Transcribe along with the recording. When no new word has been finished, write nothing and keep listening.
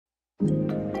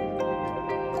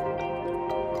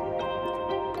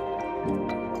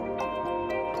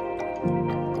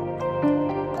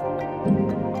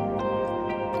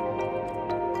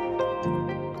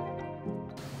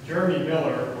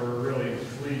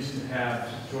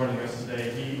joining us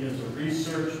today. He is a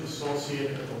research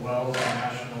associate at the Wells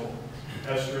National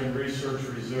Estuarine Research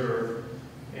Reserve,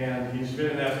 and he's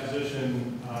been in that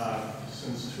position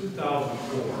since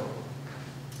 2004.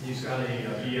 He's got a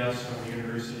BS from the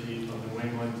University of New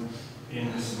England in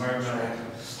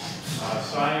environmental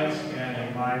science and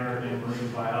a minor in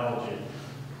marine biology.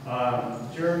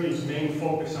 Jeremy's main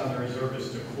focus on the reserve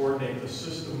is to coordinate the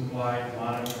system-wide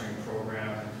monitoring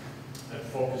program that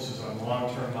focuses on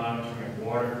long-term monitoring of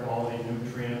water quality,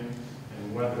 nutrient,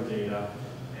 and weather data,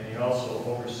 and he also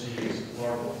oversees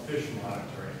larval fish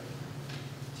monitoring.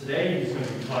 Today he's going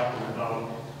to be talking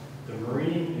about the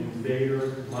Marine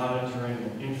Invader Monitoring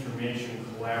and Information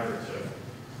Collaborative.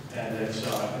 And it's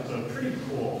a pretty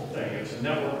cool thing. It's a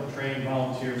network of trained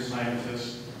volunteer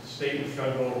scientists, state and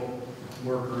federal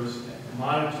workers,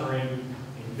 monitoring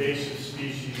invasive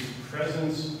species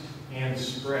presence and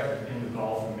spread in the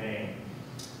Gulf of Maine.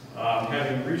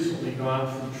 Having recently gone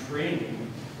through training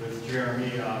with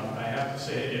Jeremy, I have to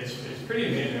say it's pretty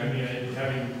amazing. I mean,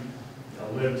 having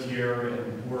lived here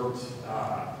and worked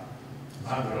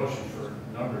on the ocean for a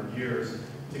number of years,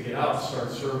 to get out and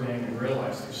start surveying and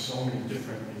realize there's so many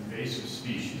different invasive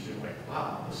species, you're like,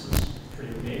 wow, this is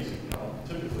pretty amazing.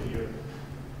 Typically you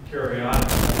carry on and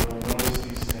you don't notice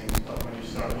these things, but when you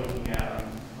start looking at them,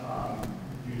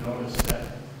 you notice that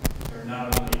they're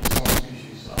not only some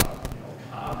species,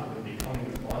 common, but becoming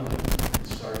abundant and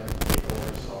starting to take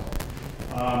over. So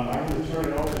I'm going to turn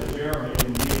it over to Jeremy,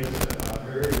 and he is a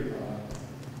very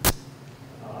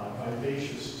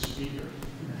vivacious speaker.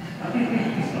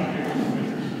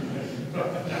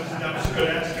 That was a good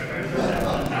answer.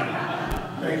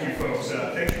 Thank you, folks.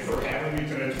 Thank you for having me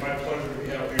today. It's my pleasure to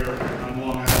be out here on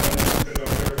Long Island.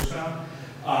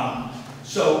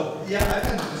 So, yeah, I've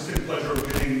had the distinct pleasure of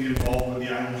getting involved with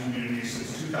the island community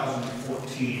since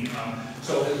 2014.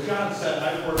 So, as John said,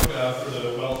 I work for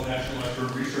the Wells National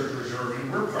Estuarine Research Reserve,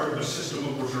 and we're part of a system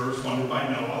of reserves funded by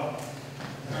NOAA.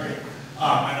 All right.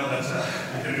 I know that's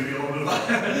going to be a little bit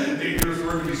of a dangerous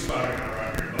word to be spouting out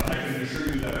around here, but I can assure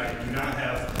you that I do not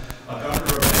have a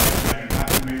governor of management, I do not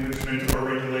have management or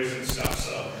regulation stuff.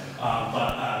 So,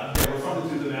 yeah, we're funded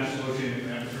through the National Oceanic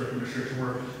and Atmospheric Administration.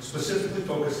 We're specifically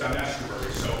focused on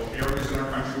estuaries, so areas in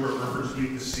our country where rivers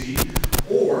meet the sea,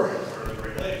 or where the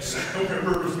Great Lakes. Where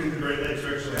rivers meet the Great Lakes,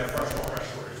 we actually have freshwater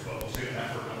estuaries, but we'll save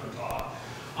that for another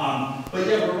talk. But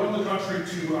yeah, we're running the country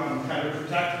to kind of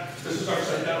protect. This is our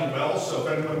site down in Wells, so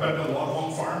if anyone's been to the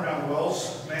Laudholm farm down in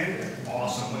Wells, Maine,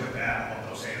 awesome, look at that, I love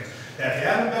those hands. If you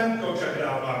haven't been, go check it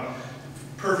out.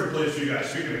 Perfect place for you guys.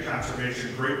 Speaking of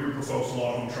conservation, great group of folks, the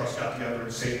Laudholm Trust got together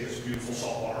and saved this beautiful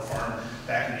saltwater farm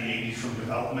back in the 80s from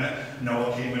development.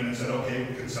 NOAA came in and said, okay,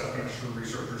 we can set up an estuarine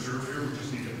research reserve here, we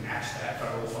just need to match that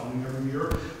federal funding every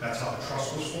year. That's how the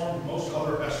trust was formed. Most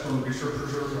other estuarine research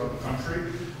reserves around the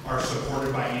country are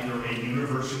supported by either a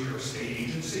university or a state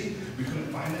agency. We couldn't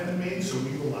find that in Maine, so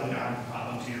we relied on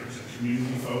volunteers and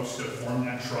community folks to form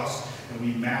that trust, and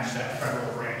we matched that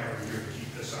federal grant every year to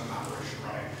keep this operation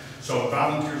running. So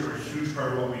volunteers are a huge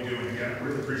part of what we do, and again, I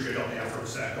really appreciate all the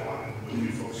efforts that go on with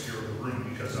you folks here in the room,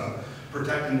 because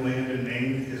protecting land in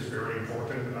Maine is very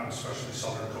important, especially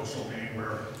southern coastal Maine,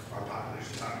 where our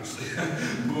population is obviously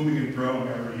booming and growing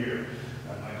every year.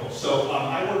 Michael. So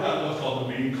I work on what's called the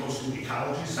Maine Coastal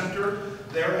Ecology Center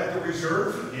there at the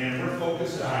reserve, and we're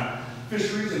focused on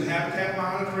fisheries and habitat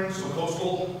monitoring. So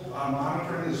coastal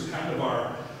monitoring is kind of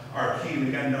our key. And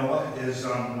again, NOAA is,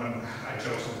 when I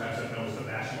joke sometimes that NOAA is the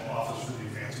National Office for the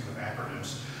Advancement of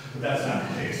Acronyms, but that's not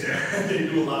the case there. They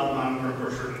do a lot of monitoring. Of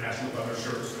course, we're the National Weather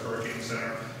Service, the Hurricane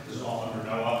Center is all under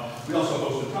NOAA. We also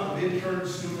host a ton of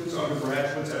interns, students,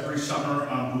 undergraduates every summer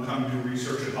who come do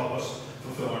research and help us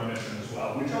fulfill our mission as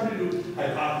well. We try to do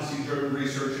hypothesis-driven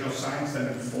research. Science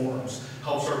that informs,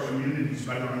 helps our communities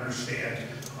better understand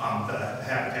the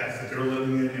habitats that they're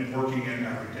living in and working in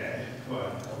every day.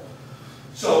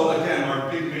 So again, our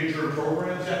big major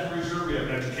programs at the reserve, we have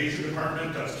an education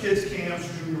department, does kids camps,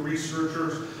 junior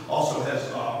researchers, also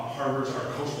has harbors our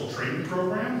coastal training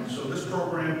program. So this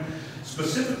program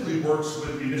specifically works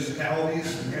with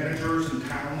municipalities, managers, and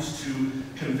towns to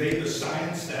convey the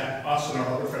science that us and our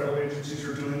other federal agencies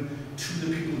are doing to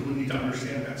the people who need to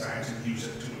understand that science and use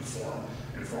it to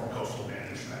inform coastal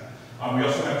management. We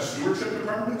also have a stewardship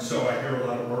department, so I hear a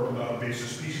lot of work about invasive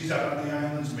species out on the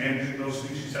islands, managing those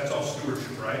species. That's all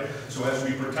stewardship, right? So as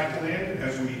we protect land and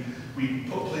as we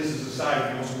put places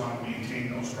aside, we also want to maintain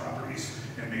those properties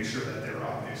and make sure that they're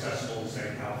accessible and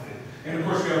staying healthy. And of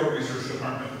course, we have a research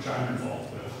department, which I'm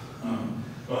involved with.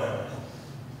 Go ahead, Michael.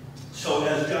 So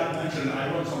as John mentioned,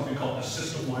 I run something called a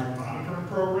system-wide monitoring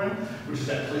program, which is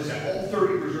at place at all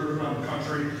 30 reserves around the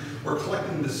country. We're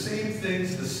collecting the same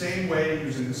things the same way,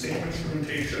 using the same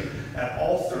instrumentation at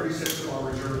all 36 of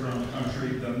our reserves around the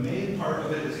country. The main part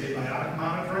of it is abiotic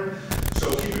monitoring,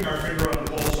 so keeping our finger on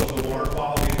the pulse of the water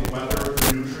quality, the weather,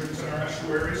 the nutrients in our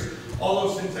estuaries, all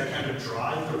those things that kind of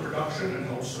drive the production and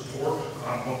help support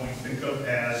what we think of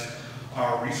as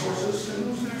our resources and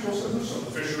those natural systems, so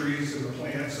the fisheries and the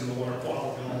plants and the water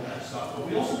quality and all that stuff. But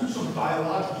we also do some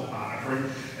biological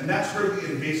monitoring, and that's where the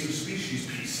invasive species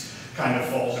piece kind of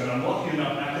falls in. I'm lucky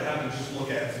enough not to have to just look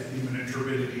at 50-minute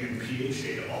turbidity and pH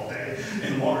data all day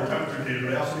and water temperature data,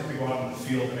 but I also need to go out in the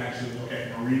field and actually look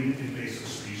at marine invasive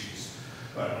species.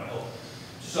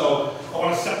 So I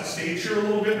want to set the stage here a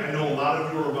little bit. I know a lot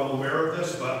of you are well aware of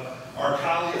this, but our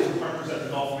colleagues and partners at the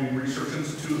Gulf of Maine Research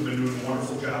Institute have been doing a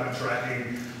wonderful job in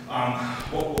tracking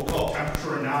what we'll call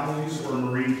temperature anomalies or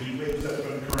marine heat waves that have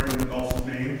been occurring in the Gulf of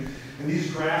Maine. And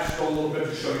these graphs go a little bit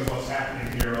to show you what's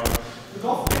happening here. The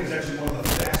Gulf of Maine is actually one of the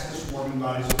fastest warming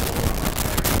bodies of the world on our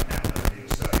planet right now that are being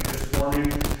studied. It's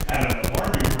warming at an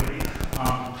alarming rate.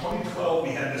 2012,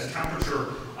 we had this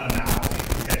temperature anomaly.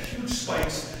 We had huge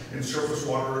spikes in surface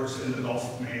waters in the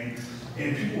Gulf of Maine.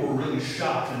 And people were really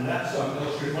shocked, and that's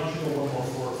illustrated. Why don't you go one more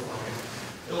forward for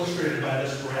me? Illustrated by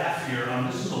this graph here.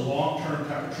 This is a long-term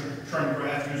temperature trend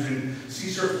graph using sea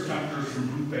surface temperatures from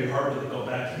Booth Bay Harbor that go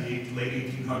back to the late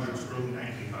 1800s, early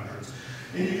 1900s.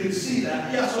 And you can see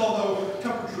that, yes, although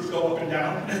temperatures go up and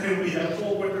down, and we have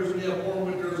cold winters, and we have warm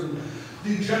winters, and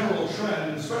the general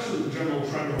trend, especially the general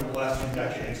trend over the last few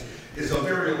decades, is a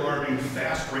very alarming,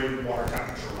 fast rate of water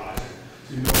temperature rising.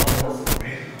 So you can go one more for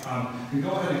me. You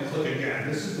go ahead and click again.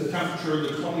 This is the temperature,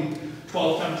 the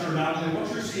 2012 temperature anomaly. What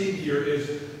you're seeing here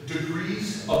is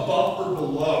degrees above or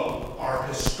below our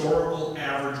historical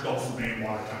average Gulf of Maine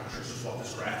water temperatures is what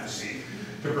this graph is seeing,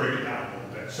 to break it down a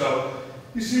little bit. So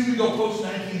you see we go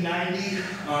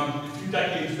post-1990, a few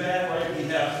decades back, right? We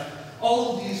have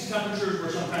all of these temperatures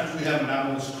where sometimes we have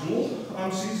anomalous cool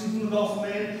seasons in the Gulf of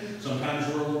Maine, sometimes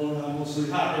we're a little anomalously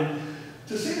hot. And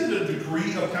to say that a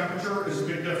degree of temperature is a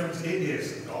big difference, it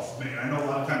is in the Gulf of Maine. I know a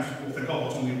lot of times people think, oh,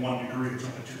 it's only 1 degree, it's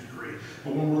only 2 degrees.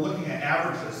 But when we're looking at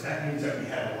averages, that means that we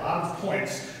had a lot of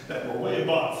points that were way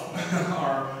above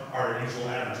our usual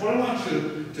average. What I want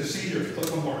you to see here, if you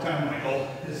click one more time, Michael,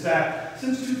 is that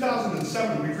since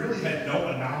 2007, we've really had no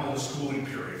anomalous cooling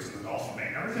periods in the Gulf of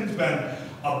Maine. Everything's been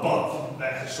above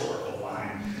that historical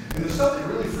line. And the stuff that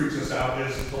really freaks us out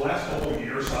is the last couple of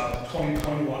years,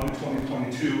 2021 and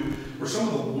 2022, were some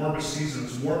of the warmest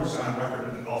seasons, warmest on record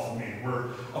in the Gulf of Maine. We're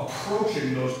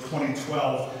approaching those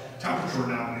 2012 temperature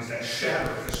anomalies that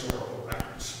shatter historical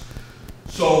records.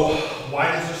 So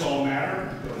why does this all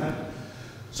matter? Go ahead.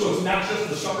 So it's not just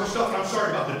the summer stuff, and I'm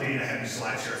sorry about the data-heavy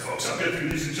slides here, folks. I'll get through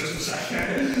these in just a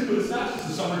second. But it's not just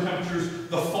the summer temperatures.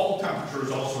 The fall temperature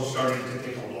is also starting to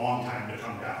take a long time to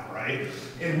come down, right?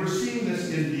 And we're seeing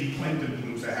this in the plankton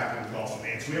blooms that happen in the Gulf of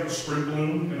Maine. So we have a spring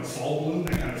bloom and a fall bloom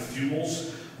that kind of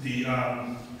fuels the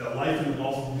life in the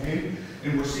Gulf of Maine.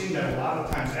 And we're seeing that a lot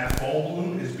of times that fall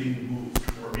bloom is being moved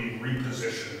or being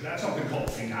repositioned. That's something called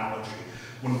phenology.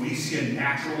 When we see a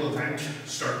natural event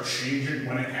start changing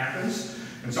when it happens,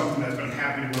 and something that's been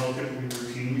happening relatively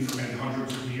routinely for many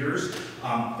hundreds of years,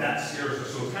 that scares us.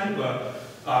 So it's kind of a,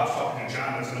 talking to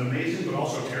John, it's an amazing but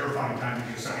also terrifying time to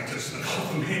be a scientist in the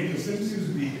Gulf of Maine, because things seem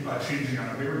to be changing on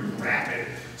a very rapid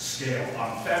scale,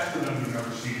 faster than we've ever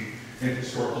seen in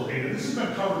historical data. This has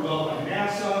been covered well by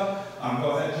NASA.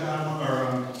 Go ahead, John,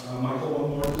 or Michael, one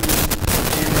more, please.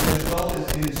 And as well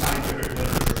as in scientific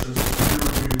literature, so this is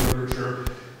peer-reviewed literature.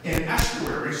 In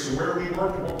estuaries, so where we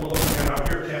work and what we're looking at out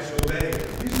here, Casco Bay,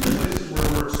 these are the places where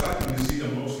we're expecting to see the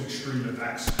most extreme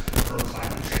effects from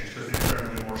climate change, because they're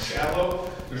generally more shallow,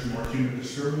 there's more human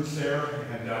disturbance there,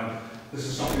 and this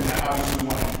is something that obviously we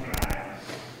want to keep an eye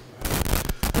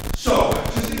on. So,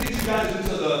 just to get you guys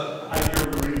into the idea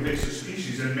of marine invasive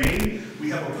species, in Maine,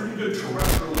 we have a pretty good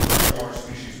terrestrial and freshwater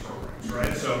species programs,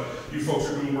 right? So, you folks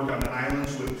are doing work on the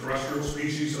islands with terrestrial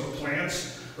species of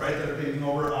plants, right, that are taking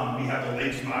over. We have the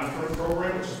Lakes Monitoring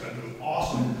Program, which has been doing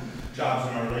awesome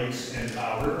jobs in our lakes and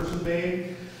rivers in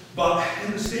Maine. But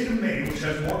in the state of Maine, which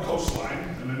has more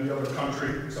coastline than any other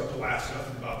country, except Alaska,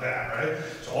 think about that, right?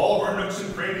 So all of our nooks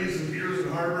and crannies and piers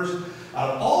and harbors,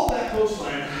 out of all that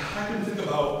coastline, I can think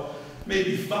about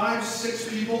maybe 5, 6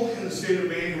 people in the state of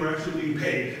Maine who are actually being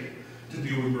paid to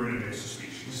deal with marine invasive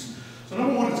species. So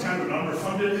number one, it's kind of an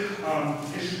underfunded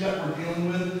issue that we're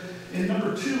dealing with. And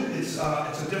number two, it's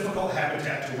a difficult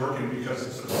habitat to work in because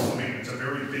it's a Gulf of Maine. It's a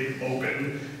very big,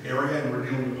 open area, and we're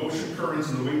dealing with ocean currents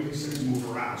and the way these things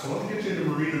move around. So let me get you into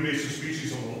marine invasive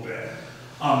species a little bit.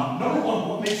 Number one,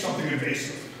 what makes something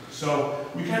invasive? So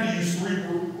we kind of use three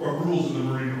rules in the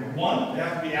marine world. One, they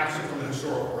have to be absent from the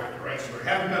historical record, right? So they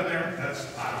haven't been there,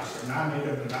 that's obvious. They're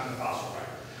non-native, they're not in the fossil record.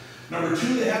 Number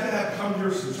two, they have to have come here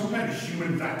from some kind of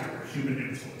human vector or human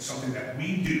influence, something that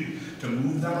we do to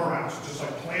move them around. So just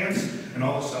like plants and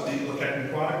all the stuff that you look at in the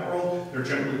aquatic world, they're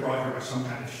generally brought here by some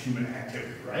kind of human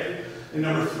activity, right? And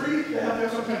number three, they have to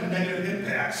have some kind of negative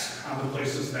impacts on the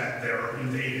places that they're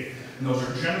invading. And those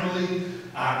are generally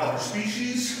other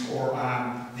species or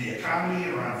on the economy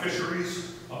or on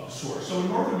fisheries of the sort. So in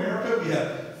North America, we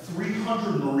have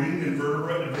 300 marine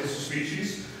invertebrate invasive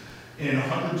species and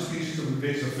 100 species of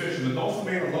invasive fish. In the Gulf of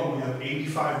Maine alone, we have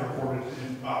 85 recorded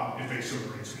invasive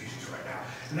marine species right now.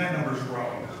 And that number is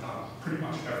growing pretty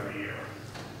much every year.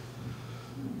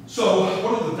 So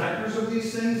what are the vectors of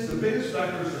these things? The biggest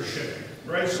vectors are shipping,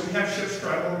 right? So we have ships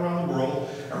traveling around the world.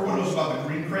 Everyone knows about the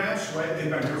green crabs, right? They've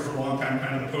been here for a long time,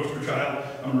 kind of the poster child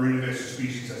of marine invasive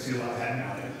species. I see a lot of that now.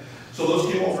 So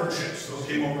those came over in ships. Those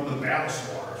came over the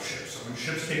ballast water of ships. So when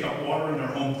ships take up water in their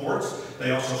home ports,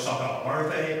 they also suck out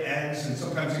larvae, eggs, and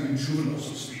sometimes even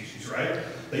juveniles of species, right?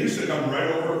 They used to come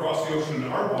right over across the ocean into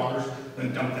our waters,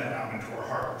 then dump that out into our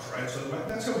harbors, right? So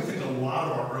that's how we think a lot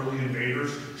of our early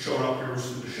invaders showed up here was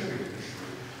through the shipping industry.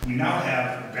 We now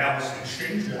have the Ballast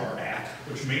Exchange Water Act,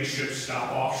 which makes ships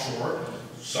stop offshore,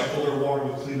 cycle their water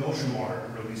with clean ocean water,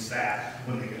 and release that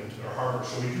when they get into their harbor.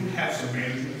 So we do have some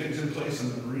management things in place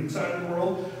in the marine side of the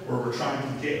world where we're trying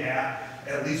to get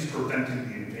at least preventing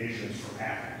the invasions from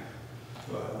happening.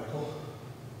 Go ahead, Michael.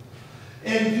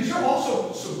 And these are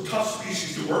also some tough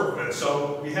species to work with.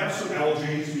 So we have some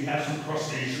algae, we have some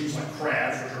crustaceans like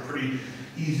crabs, which are pretty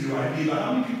easy to ID. But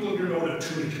how many people here know what a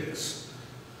tunic is?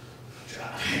 or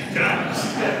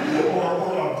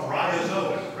a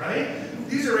bryozoan, right?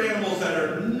 These are animals that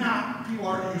are not, people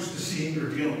aren't used to seeing or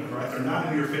dealing with, right? They're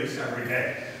not in your face every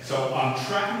day. So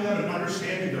tracking them and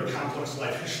understanding their complex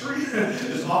life history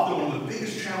is often one of the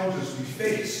biggest challenges we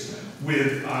face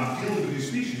with dealing with these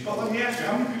species. But let me ask you,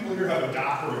 how many people here have a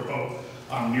dock or a boat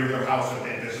near their house that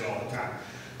they visit all the time?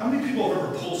 How many people have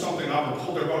ever pulled something up or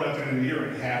pulled their boat at the end of the year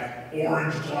and have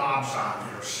orange globs on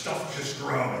it or stuff just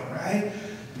growing, right?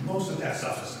 Most of that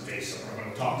stuff is invasive. I'm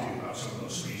going to talk to you about some of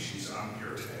those species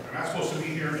here today. They're not supposed to be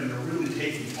here, and they're really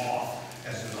taking off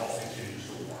as the Gulf continues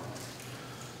to warm.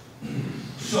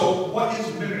 So what is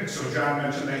MIMIC? So John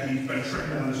mentioned that he's been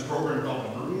trained on this program called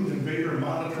the Marine Invader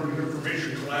Monitoring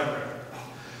Information Collaborative.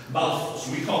 Mouthful,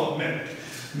 so we call it MIMIC.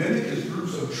 MIMIC is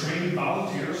groups of trained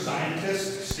volunteers,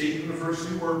 scientists, state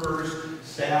university workers,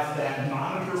 staff that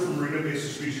monitor for marine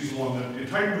invasive species along the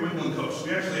entire New England coast.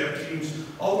 We actually have teams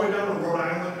all the way down to Rhode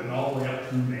Island and all the way up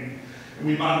through Maine. And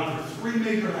we monitor three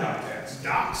major habitats: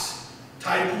 docks,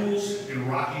 tide pools, and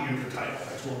rocky intertidal.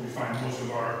 That's where we find most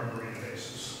of our marine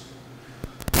invasives.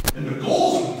 And the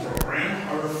goals of the program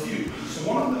are a few. So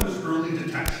one of them is early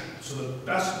detection. So the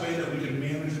best way that we can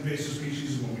manage invasive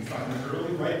species is when we find them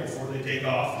early, right before they take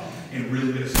off, and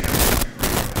really get a sample of the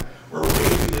green crab. We're way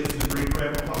too late to the green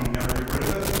crab, we'll probably never get rid of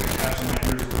it. We have some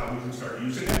ideas of how we can start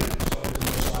using it. So I'll do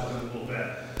those slides in a little bit.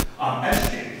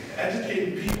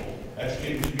 Educating people,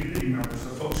 educating community members,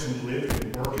 the folks who live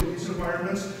and work in these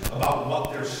environments about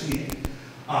what they're seeing.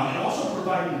 And also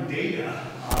providing data,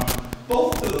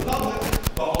 both to the public,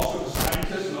 but also to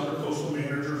scientists and other coastal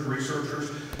managers,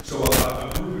 researchers. So a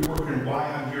group we work in,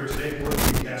 why I'm here today, working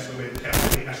with the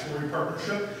Cascade Estuary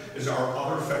Partnership, is our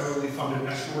other federally funded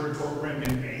estuary program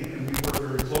in Maine, and we work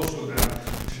very close with them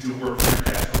to do work for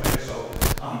Cascade. So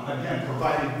again,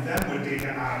 providing them with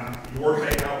data on your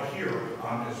day out here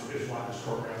is why this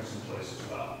program is in place as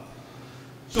well.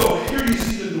 So here you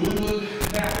see the New England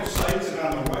natural sites, and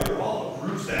on the right are all the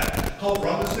groups that help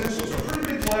run this thing. So it's a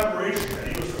pretty big collaboration. We have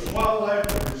U.S. Fish and Wildlife,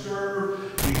 the Reserve,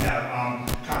 we have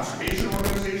conservation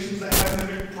organizations that have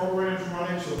MIMIC programs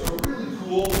running. So it's a really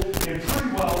cool and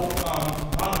pretty well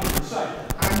monitored site.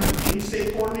 I'm the Maine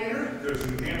State Coordinator. There's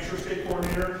the New Hampshire State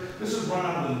Coordinator. This is run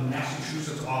out of the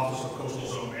Massachusetts Office of Coastal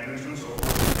Zone Management. So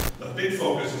the big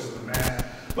focus is in the Mass.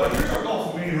 But here's our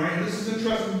Gulf of Maine, right? And this is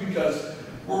interesting because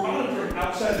we're monitoring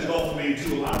outside the Gulf of Maine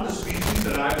too. A lot of the species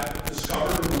that I've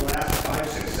discovered in the last 5,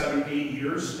 6, 7, 8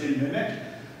 years in MIMIC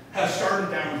have started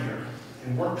down here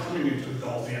and weren't coming into the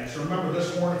Gulf yet. So remember,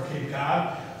 this horn of Cape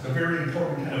Cod is a very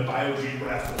important kind of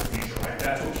biogeographical feature, right?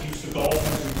 That's what keeps the Gulf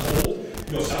nice and cold.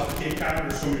 You go south of Cape Cod,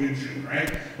 you're swimming in June,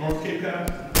 right? North of Cape Cod,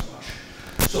 not so much.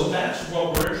 So that's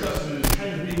what we're interested in, is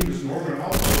kind of being this northern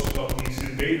outpost of these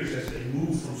invaders as they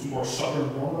move from some more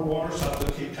southern, warmer water, south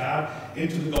of Cape Cod,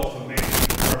 into the Gulf of Maine.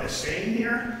 Are they staying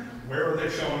here? Where are they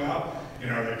showing up?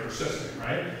 and are they persisting,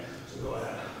 right? So go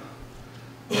ahead.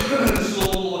 This is a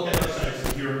little look at our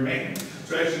sites here in Maine.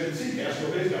 So as you can see,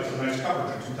 Casco Bay's got some nice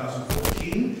coverage. In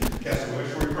 2014, Casco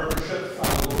Estuary Partnership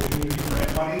found a little community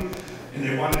grant money, and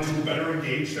they wanted to better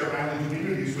engage their island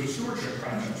communities with stewardship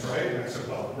projects, right? And I said,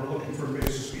 well, we're looking for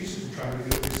invasive species, we're trying to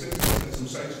get these things, let's get some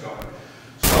sites going.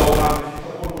 So if you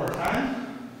click one more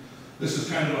time, this is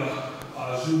kind of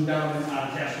a zoom down on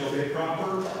Casco Bay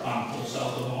proper, a little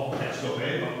south of all Casco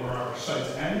Bay, but where our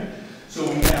sites end. So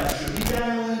we have Shaheed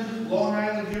Island, Long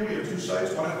Island here. We have 2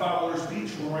 sites, one at Fowler's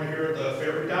Beach, one right here at the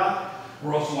ferry dock.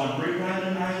 We're also on Great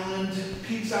Island,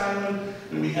 Pete's Island,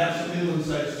 and we have some inland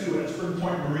sites too at Spring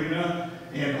Point Marina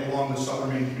and along the southern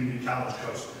Maine Community College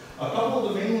coast. A couple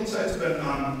of the mainland sites have been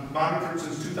monitored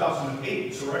since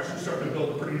 2008, so we're actually starting to build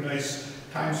a pretty nice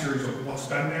time series of what's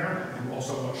been there and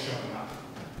also what's showing up.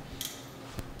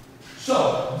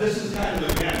 So this is kind of,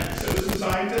 again, citizen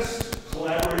scientists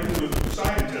collaborating with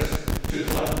scientists to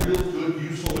collect real good,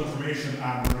 useful information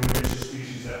on marine invasive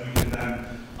species that we can then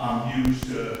use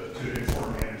to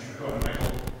inform management. Go ahead,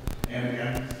 Michael. And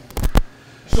again.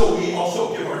 So we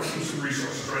also give our team some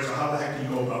resources, right? So how the heck do you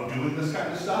go about doing this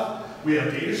kind of stuff? We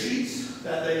have data sheets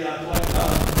that they collect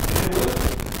data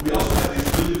with. We also have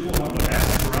these really cool, I'm going to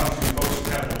pass these around so you folks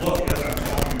can have a look as I'm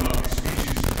talking about these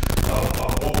species of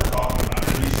what we're talking about.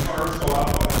 And these cards go out,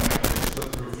 I'm going to flip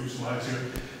through a few slides here.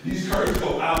 These cards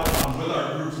go out with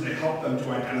our groups and they help them to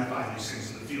identify these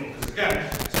things in the field. Because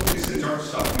again, some of these things aren't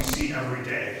stuff we see every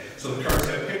day. So the cards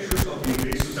have pictures of the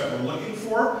invasives that we're looking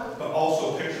for, but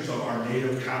also pictures of our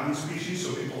native common species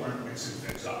so people aren't mixing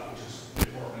things up, which is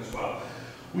important as well.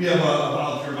 We have a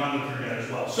volunteer monitoring guide as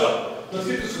well. So let's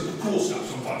get to some cool stuff,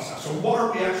 some fun stuff. So what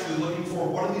are we actually looking for?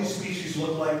 What do these species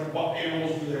look like? What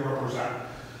animals do they represent?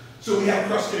 So we have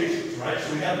crustaceans, right?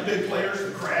 So we have the big players,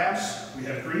 the crabs. We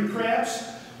have green crabs.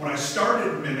 When I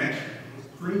started Mimic,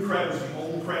 green crab was the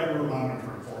only crab we were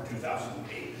monitoring for in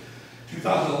 2008.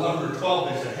 2011 or 12,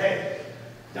 they said, hey,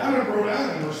 down in Rhode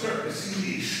Island, we're starting to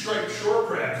see these striped shore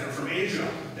crabs. They're from Asia,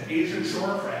 the Asian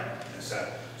shore crab. They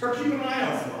said, start keeping an eye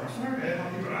out for them. I said, okay, I'll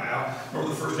keep an eye out.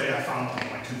 Remember the first day I found them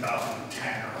in like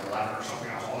 2010 or 11 or something.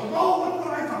 I was like, oh, look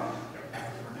what I found. They're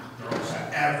everywhere now. They're almost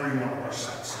at every one of our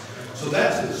sites. So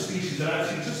that's the species that I've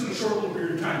seen just in a short little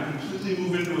period of time completely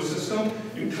move into a system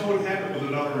and co-inhabit with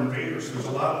another invader. So there's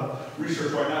a lot of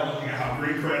research right now looking at how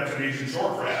green crabs and Asian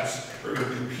shore crabs are going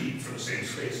to compete for the same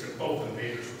space. They're both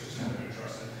invaders, which is kind of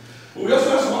interesting. But we also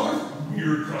have some other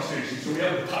weird crustaceans. So we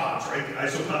have the pods, right? The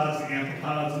isopods, the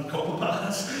amphipods, and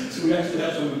copepods. So we actually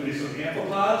have some invasive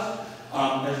amphipods,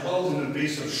 as well as an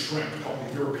invasive shrimp called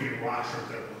the European rock shrimp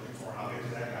that we're looking for. I'll get to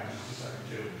that guy in just a second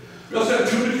too. We also have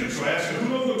tunicates. So I asked you, who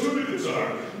knows what tunicates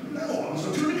are? No.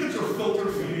 So tunicates are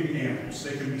filter feeding animals.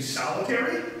 They can be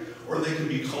solitary or they can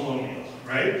be colonial,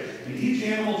 right? And each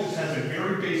animal just has a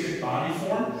very basic body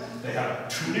form. They have a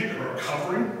tunic or a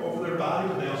covering over their body,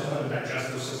 but they also have a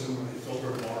digestive system where they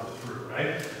filter water through,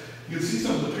 right? You can see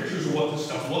some of the pictures of what this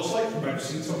stuff looks like. You might have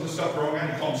seen some of this stuff growing on.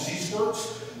 You call them sea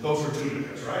squirts. Those are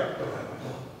tunicates, right? Go ahead,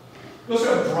 Michael. We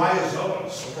also have bryozoans.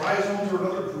 So bryozoans are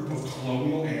another group of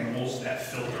colonial animals that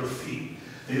filter feed.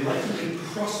 They like to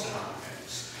encrust on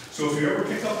things. So if you ever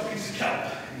picked up a piece of kelp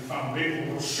and you found big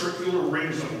little circular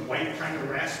rings of white kind of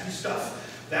raspy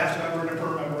stuff, that's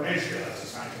Membranipara membranacea. That's a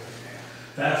scientific name.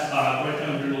 That's right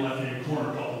down here in the left-hand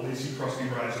corner called the lacy crusty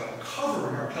bryozoa,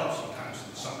 covering our kelp sometimes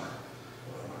in the summer.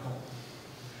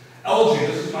 Algae,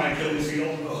 this is my Achilles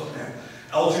heel. Oh, man.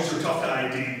 Algae are tough to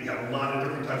ID. We have a lot of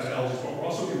different types of algae, but we're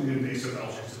also getting invasive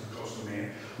algae to the coast of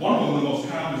Maine. One of them, the most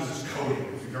common, is this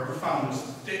codium. If you've ever found this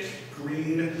thick,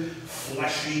 green,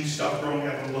 fleshy stuff growing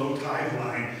at the low tide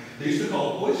line, they used to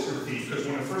call it oyster thief because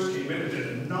when it first came in, it did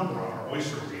a number on our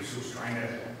oyster reefs. It was trying to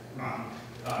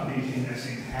maintain that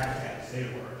same habitat as they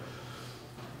were.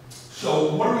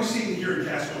 So what are we seeing here in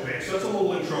Casco Bay? So that's a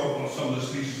little intro of some of the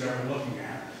species that we're looking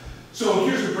at. So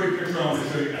here's a great picture I want to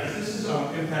show you guys. This is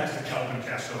impacts to kelp in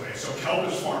Casco Bay. So kelp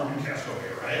is farmed in Casco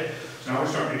Bay, right? So now we're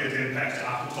starting to get the impacts to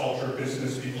aquaculture,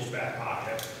 business, people's back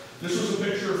pocket. This was a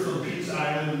picture from Pete's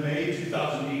Island in May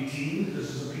 2018.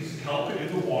 This is a piece of kelp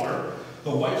in the water.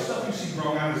 The white stuff you see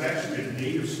growing on is actually a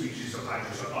native species of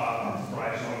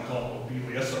bryozoan called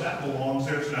lobelia, so that belongs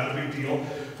there. It's not a big deal.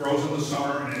 Grows in the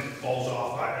summer and it falls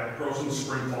off grows in the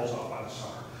spring, falls off by the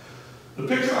summer. The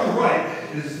picture on the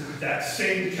right is that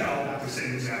same kelp, not the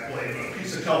same exact blade, but a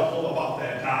piece of kelp pulled up off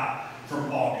that dot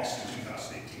from August in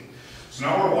 2018. So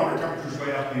now our water temperature's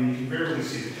way up and you can barely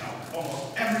see the kelp.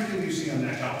 Almost everything you see on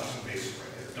that kelp is invasive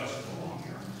right there. It doesn't belong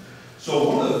here. So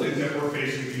one of the things that we're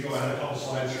facing, if you go ahead a couple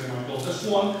slides here, Michael, this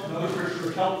one, another picture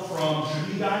of kelp from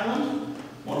Shaheed Island.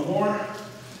 One more.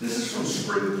 This is from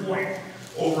Spring Point.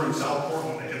 over in South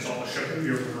Portland that gets all the shipping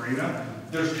via the marina,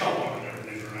 there's kelp on there,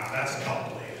 believe it or not. That's a kelp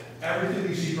blade. Everything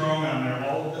you see growing on there,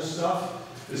 all of this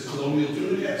stuff is colonial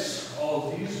tunicates.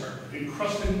 All of these are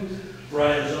encrusting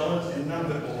bryozoans, and none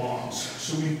of it belongs.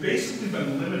 So we've basically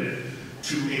been limited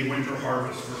to a winter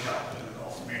harvest for kelp in the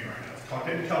Gulf of Maine right now. Talked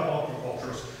into kelp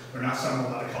aquaculturists, they're not selling a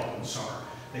lot of kelp in the summer.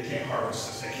 They can't harvest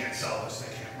this, they can't sell this,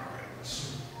 they can't market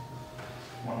this.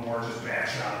 One more just bad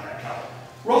shot of that kelp.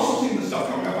 We're also seeing this stuff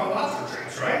coming up on lobster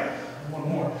traps, right? One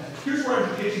more. Here's where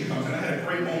education comes in. I had a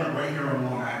great moment right here on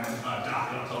Long Island dock,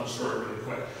 and I'll tell the story really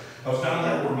quick. I was down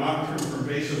there, we're monitoring for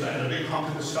invasives. I had a big hunk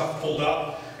of this stuff pulled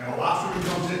up, and a lobsterman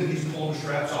comes in, and he's pulling the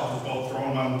straps off his boat, throwing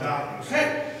them on the dock. He goes,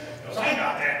 hey, he goes, I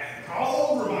got that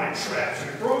all over my traps, and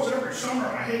it grows every summer.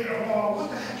 I hate it. Oh, what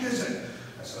the heck is it?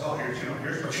 I said, oh,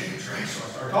 here's my change, right? So I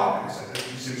started talking. I said,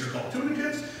 these things are called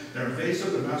tunicates. They're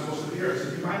invasive. They're not supposed to be here. I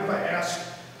said, do you mind if I ask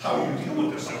how you deal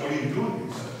with this? Like, what are you doing?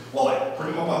 He said, well, I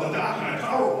bring them up on the dock and I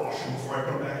power wash them before I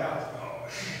put them back out. Oh.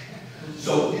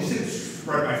 So these things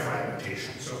spread by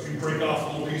fragmentation. So if you break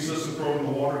off a little piece of this and throw it in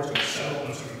the water, it's going to settle and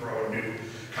it's going to grow a new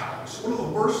colony. So one of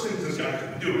the worst things this guy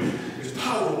could do is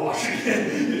power washing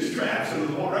his traps into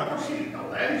the water. Of course, he didn't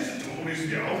know that. He said, well, he's,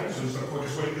 this is the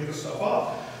quickest way to get this stuff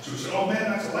off. So he said, oh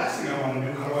man, that's the last thing I want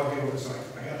to do. How do I deal with this?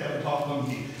 I got to have a talk to him.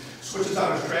 He switches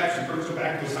out his traps and brings them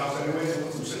back to his house anyways and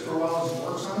lets them sit for a while as he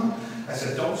works on them. I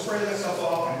said, don't spray that stuff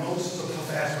off. I know this is a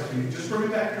tough aspect. You just bring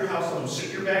it back to your house, let them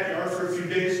sit in your backyard for a few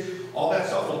days. All that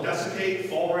stuff will desiccate,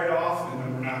 fall right off, and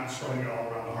then we're not spraying it all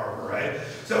around the harbor, right?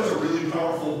 So that was a really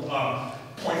powerful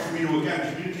point for me to,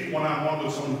 again, communicate one-on-one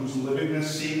with someone who's living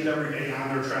this, seeing it every day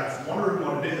on their traps, wondering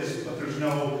what it is, but there's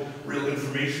no real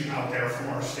information out there from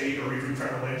our state or even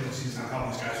federal agencies on how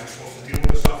these guys are supposed to deal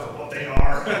with this stuff or what they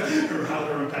are or how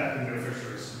they're impacting their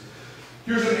fisheries.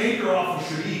 Here's an anchor off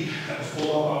of Chevy that was pulled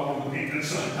up on one of the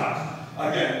maintenance docks.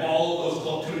 Again, all of those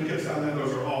club tunicates down there,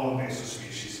 those are all invasive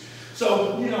species.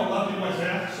 So, a lot of people might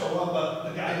say, so what, but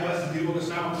the guy who has to deal with this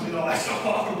now, clean all that stuff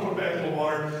off and put it back in the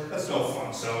water, that's no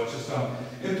fun. So it's just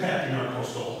impacting our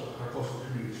coastal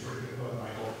communities pretty good,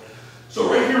 Michael. So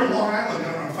right here in Long Island,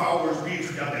 down on Fowler's Beach,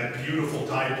 we got that beautiful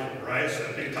tide pool, right? So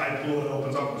that big tide pool that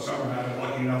opens up in the summer, and I've been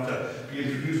lucky enough to be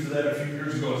introduced to that a few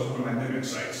years ago as one of my mimic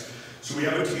sites. So we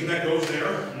have a team that goes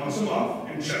there once a month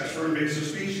and checks for invasive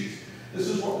species. This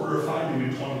is what we're finding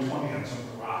in 2020 on some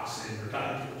of the rocks in your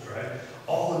tide pools, right?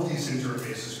 All of these things are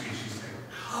invasive species, and they were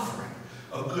covering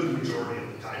a good majority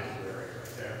of the tide pool area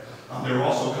right there. They were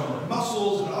also covering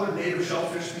mussels and other native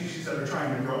shellfish species that are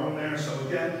trying to grow in there. So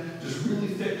again, just really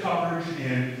thick coverage,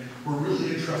 and we're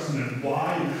really interested in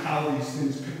why and how these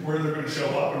things, where they're going to show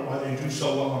up and why they do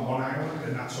so well on one island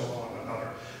and not so well on another.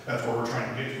 That's what we're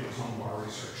trying to get to with some of our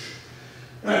research.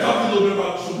 And I talked a little bit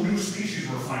about some new species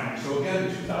we're finding. So again,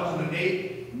 in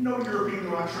 2008, no European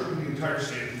rock shrimp in the entire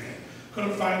state of Maine.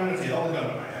 Couldn't find one if you held a gun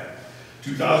to my head.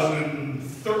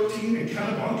 2013 in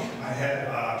Kennebunk, I had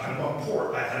Kennebunk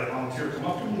Port. I had a volunteer come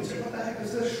up to me and say, what the heck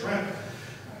is this shrimp?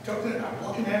 I took it, I'm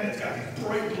looking at it, it's got these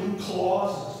bright blue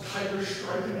claws, this tiger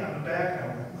striping on the back.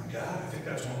 And I'm like, oh my God, I think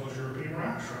that's one of those European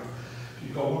rock shrimp. If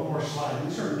you go one more slide,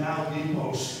 these are now the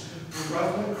most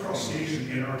prevalent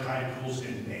crustacean in our tide pools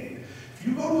in Maine. If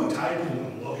you go to a tide pool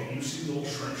and look and you see little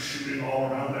shrimp shooting all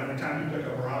around every time you pick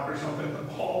up a rock or something,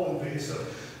 they're all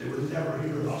invasive. They were never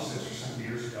here about 6 or 7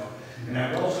 years ago. And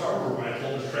at Wells Harbor, when I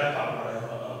pulled this trap out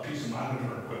of a piece of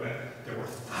monitoring equipment, there were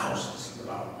thousands in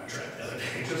the bottom of my trap the other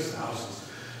day, just thousands.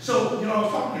 So, I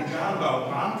was talking to John about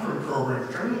monitoring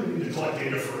programs. Generally, we need to collect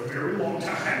data for a very long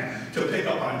time to pick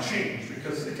up on change,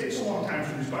 because it takes a long time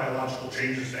for these biological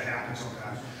changes to happen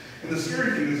sometimes. And the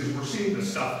scary thing is we're seeing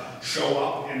this stuff show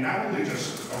up and not only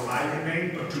just arrive in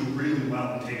Maine, but do really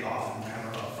well and take off in a matter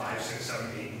of 5, 6,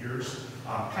 7, 8 years.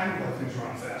 Kind of like things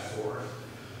run fast forward.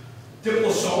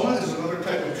 Diplosoma is another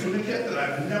type of tunicate that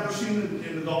I've never seen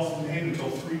in the Gulf of Maine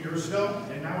until 3 years ago,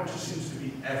 and now it just seems to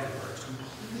be everywhere. It's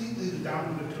completely the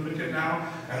dominant tunicate now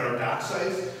at our dock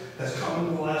sites. Has come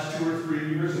in the last 2 or 3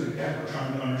 years, and again, we're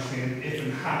trying to understand if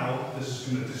and how this is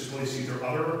going to displace either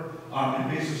other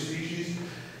invasive species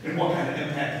and what kind of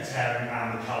impact it's having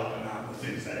on the kelp and on the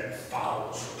things that it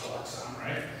follows or collects on,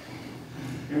 right?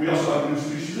 And we also have a new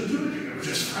species of tunicate that we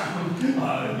just found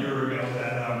a year ago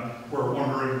that we're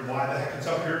wondering why the heck it's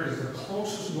up here, because the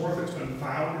closest north it's been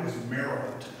found is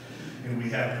Maryland. And we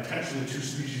have potentially 2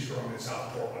 species growing in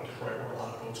South Portland, right where a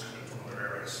lot of boats come in from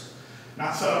other areas.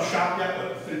 Not set up shop yet,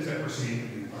 but things that we're seeing in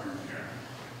the environment here.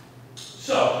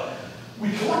 So,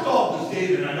 we collect all of this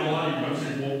data, and I know a lot of you are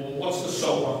saying, well, what's the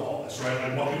so of all this, right?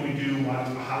 Like, what can we do?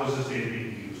 How is this data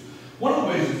being used? One of the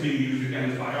ways it's being used, again,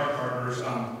 is by our partners.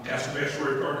 Castle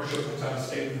Estuary Partnership puts out a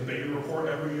State of the Bay report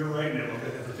every year, right? And they look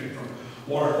at everything from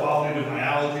water quality, the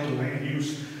biology, the land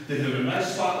use. They did a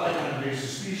nice spotlight on invasive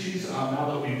species. Now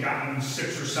that we've gotten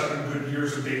 6 or 7 good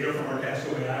years of data from our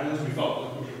Casco Bay Islands, we felt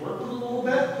like we could work with it a little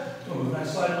bit. So on the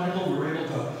next slide, Michael, we were able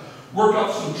to work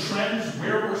out some trends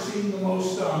where we're seeing the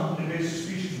most invasive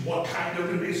species, what kind of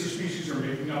invasive species are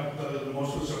making up the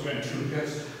most of this. So again,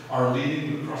 tunicats are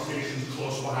leading, the crustaceans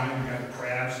close behind. We got the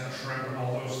crabs and the shrimp and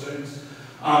all those things.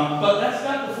 But that's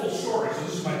not the full story. So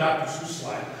this is my Dr. Seuss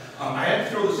slide. I had to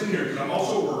throw this in here because I'm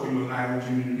also working with island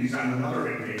communities on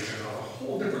another invasion of a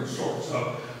whole different sort.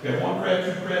 So we have one crab,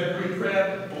 two crab, green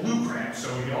crab, blue crab. So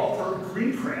we all heard of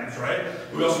green crabs, right?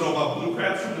 We also know about blue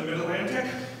crabs from the Mid-Atlantic.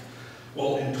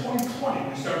 Well, in 2020,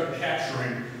 we started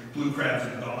capturing blue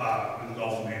crabs in the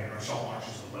Gulf of Maine, or salt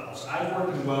marshes and wells. I've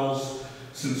worked in wells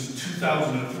since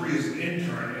 2003 as an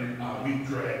intern, and we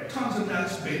dragged tons of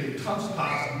nets, baited tons of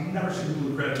pots. I've never seen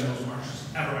blue crab in those marshes,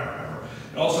 ever, ever, ever.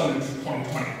 And all of a sudden, in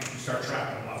 2020, we start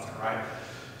trapping them left and right.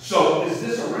 So is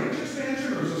this a range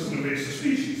expansion, or is this an invasive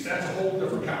species? That's a whole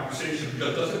different conversation,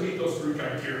 because it doesn't meet those 3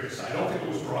 criteria. So I don't think it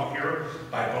was brought here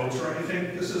by boats or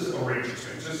anything. This is a range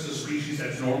expansion. This is a species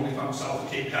that's normally found south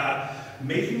of Cape Cod,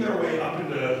 making their way up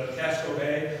into Casco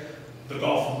Bay, the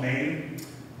Gulf of Maine.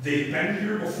 They've been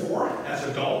here before as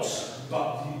adults,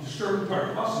 but the disturbing part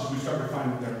of us is we started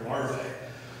finding their larvae.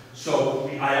 So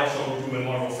I also do a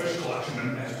larval fish collection,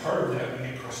 and as part of that, we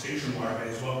get crustacean larvae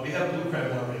as well. We have blue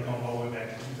crab larvae going all the way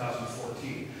back to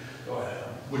 2014. Go ahead.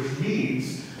 Which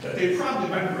means that they've probably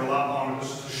been here a lot longer.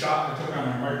 This is a shot I took on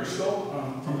my microscope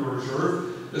from the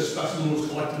reserve. This specimen was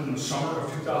collected in the summer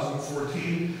of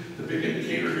 2014. The big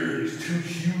indicator here is 2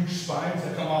 huge spines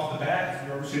that come off the back. If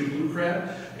you've ever seen a blue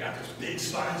crab, they got those big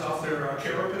spines off their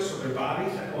carapace or their body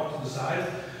that go off to the side.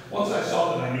 Once I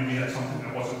saw that, I knew we had something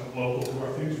that wasn't local to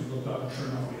our things. We looked up, and sure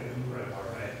enough, we had blue crab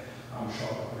larvae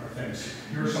showing up in our things.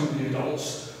 Here are some of the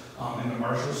adults in the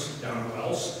marshes down in the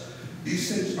wells.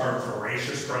 These things are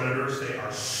voracious predators. They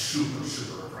are super,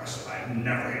 super aggressive. I've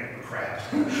never handled a crab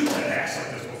that acts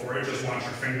like this before. It just wants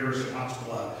your fingers, it wants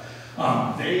blood.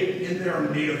 They, in their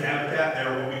native habitat,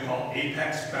 they're what we call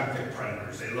apex benthic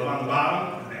predators. They live on the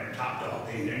bottom, and they're top dog.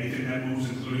 They eat anything that moves,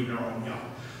 including their own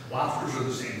young. Lobsters are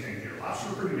the same thing here.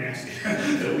 Lobsters are pretty nasty.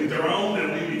 They'll eat their own,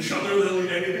 they'll eat each other, they'll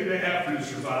eat anything they have to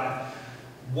survive.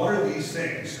 What are these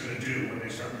things going to do when they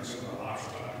start mixing with our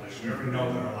lobster population? We already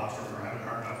know that our lobsters are having a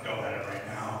hard enough go at it right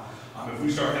now. If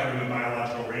we start having a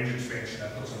biological range expansion,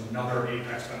 that puts another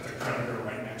apex benthic predator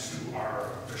right next to our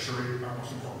fishery, our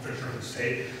most important fishery in the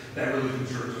state. That really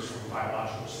concerns us from a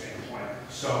biological standpoint.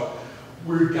 So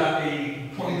we've got a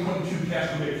 2022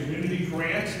 Casco Bay Community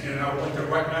Grant, and I would like to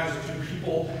recognize a few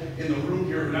people in the room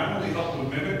here who not only helped with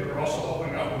Mimic, but are also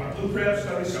helping out with our blue crab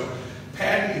study. So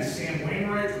Patty and Sam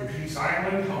Wainwright from Peace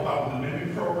Island help out with the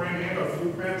Mimic program and our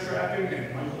blue crab trapping,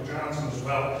 and Michael Johnson as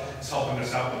well is helping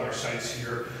us out with our sites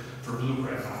here for blue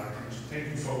crab monitoring. So thank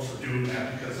you folks for doing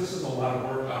that, because this is a lot of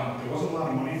work. There wasn't a lot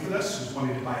of money for this. It was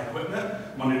money to buy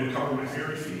equipment, money to cover my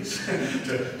ferry fees,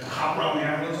 to hop around the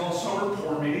islands all summer,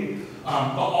 poor me, but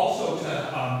also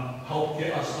to help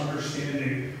get us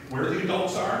understanding where the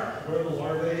adults are, where the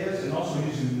larvae is, and also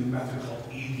using a new method called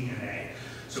eDNA.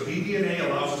 So eDNA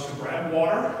allows us to grab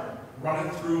water, run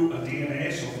it through a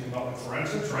DNA, so think about the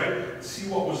forensics, right? See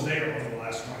what was there over the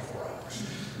last 24 hours.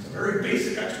 It's a very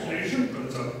basic explanation, but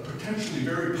it's a potentially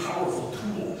very powerful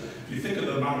tool. If you think of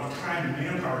the amount of time and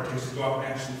manpower it takes to go out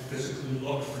and actually physically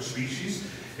look for species,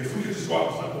 if we could just go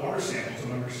out and collect water samples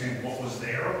and understand what was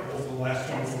there over the last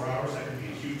 24 hours, that could be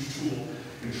a huge tool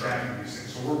in tracking these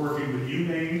things. So we're working with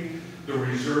UMaine, the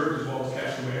reserve, as well as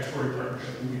Casco Bay Estuary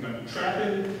Partnership. We've been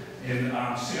trapping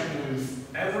and sampling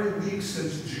every week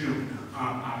since June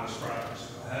on this project.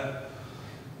 So go ahead.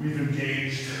 We've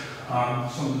engaged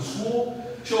some of the school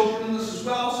children in this as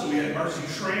well. So we had Marcy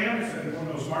Tram, if anyone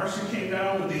knows Marcy, came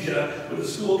down with the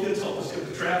school kids, helped us get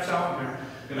the traps out, and they're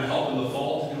going to help in the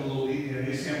fall to do a little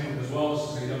eDNA sampling as well.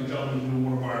 This is a young gentleman doing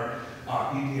one of our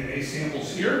eDNA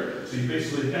samples here. So you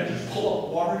basically, again, just pull up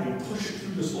water, you push it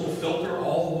through this little filter,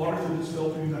 all the water through this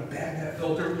filter, you're going to bag that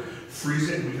filter, freeze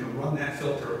it, and we can run that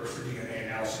filter for DNA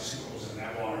analysis, see what was in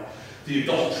that water. The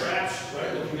adult traps,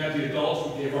 right? Looking at the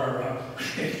adults, we gave our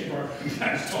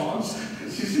guys tongs.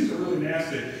 These things are really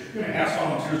nasty. You're going to ask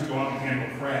volunteers to go out and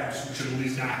handle crabs. We should at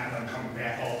least not have them coming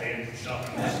back all bandaged up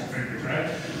and losing fingers, right?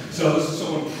 So this is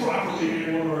someone properly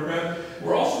handling one of our crabs.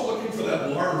 We're also looking for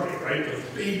that larvae, right? Those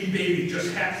baby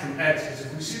just hatched from eggs. Because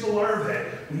if we see the larvae,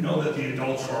 we know that the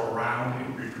adults are around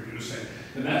and reproducing.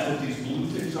 And that's what these blue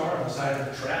things are on the side of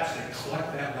the traps. They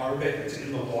collect that larvae that's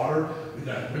in the water. We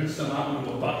then rinse them out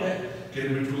into a bucket, get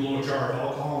them into a little jar of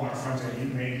alcohol, and our friends at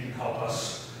UMaine can help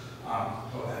us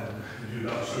Go ahead and do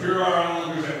those. So here are our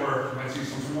islanders at work. You might see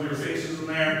some familiar faces in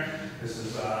there. This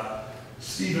is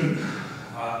Stephen,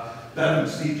 Bev and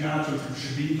Steve Johnson from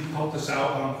Shabik helped us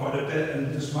out on quite a bit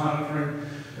in this monitoring,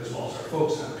 as well as our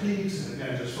folks on peaks, and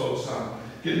again, just folks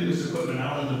getting this equipment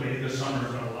out in the bay this summer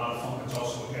has been a lot of fun. It's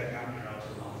also getting out here out to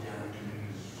the island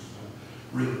communities, which has been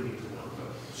really neat to work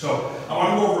with. So I want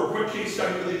to go over a quick case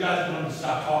study with you guys. I'm going to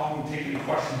stop talking and take any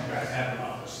questions you guys have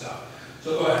about this stuff.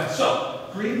 So go ahead. So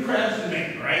green crabs in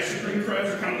Maine, right? So green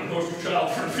crabs are kind of the poster child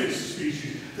for invasive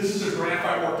species. This is a graph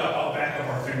I worked up out back of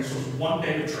our thing, so it's 1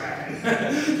 day of tracking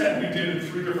that we did in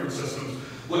 3 different systems,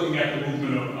 looking at the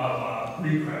movement of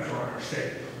green crabs around our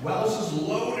state. Wells is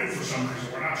loaded for some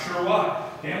reason, we're not sure why.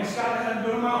 Dan Scott had a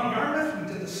good amount in Yarmouth, we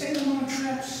did the same amount of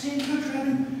traps, same kind of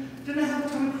trapping, didn't have a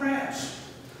ton of crabs.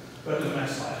 Go to the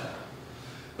next slide.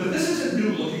 But this isn't new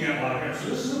looking at a lot of crabs. So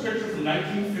this is a picture from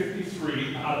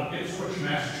 1953 out of Ipswich,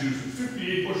 Massachusetts.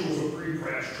 58 bushels of green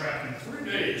crabs trapped in 3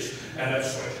 days at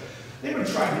Ipswich. They've been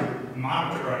trying to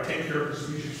monitor or take care of the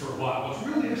species for a while. What's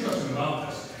really interesting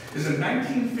about this is in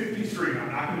 1953,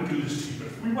 I'm not going to do this to you, but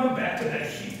if we went back to that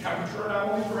heat temperature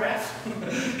anomaly graph,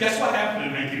 guess what happened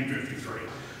in 1953?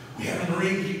 We had a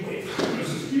marine heat wave. There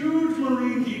was this huge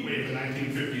marine heat wave in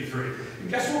 1953. And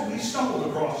guess what we stumbled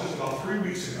across just about 3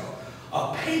 weeks ago?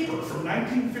 A paper from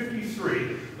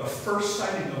 1953, the first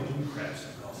sighting of blue crabs in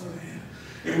the Gulf of Maine.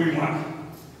 And we went,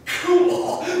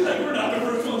 cool, like we're not the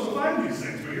first ones to find these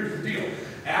things, but here's the deal.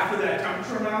 After that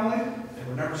temperature anomaly, they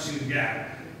were never seen again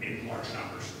in large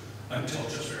numbers until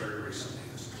just very recently.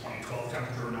 This 2012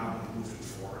 temperature anomaly moving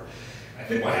forward. I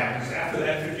think what happens is after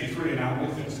that 53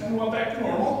 anomaly, things kind of went back to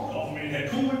normal. Gulf of Maine had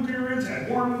cooling periods, had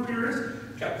warming periods,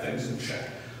 kept things in check.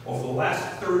 Over the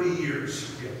last 30 years,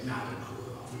 we have not been cool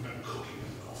enough. We've been cooking in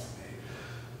the Gulf of Maine.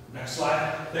 Next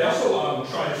slide. They also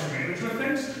tried some management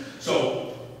things.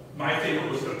 So my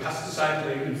favorite was the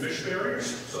pesticide-laden fish barriers.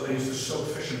 So they used to soak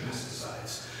fish in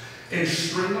pesticides and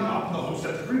string them up in the hopes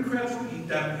that the green crabs would eat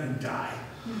them and die.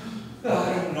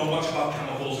 I don't know much about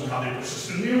chemicals and how they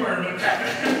persist in the environment.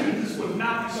 This would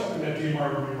not be something that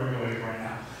DMR would be regulating right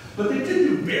now. But they did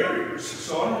do barriers.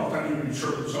 So I don't know if anybody's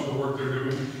heard of some of the work they're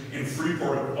doing in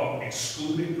Freeport about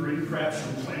excluding green crabs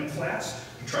from clam flats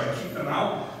to try to keep them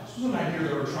out. This was an idea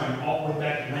they were trying all the way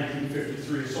back in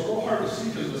 1953. So a little hard to see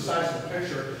because of the size of the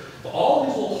picture. But all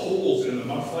these little holes in the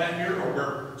mudflat here are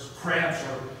where crabs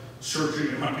are searching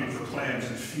and hunting for clams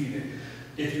and feeding.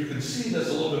 If you can see this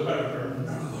a little bit better, there are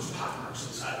none of those pot marks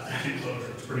inside of that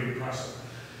enclosure. It's pretty impressive.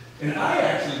 And I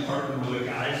actually partnered with a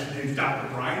guy named Dr.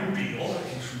 Brian Beal.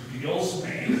 He's from Beals,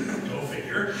 Maine, go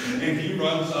figure. And he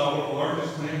runs one of the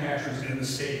largest clam hatcheries in the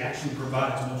state. He actually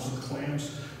provides most of the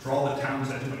clams for all the towns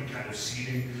that do any kind of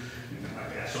seeding, anything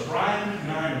like that. So Brian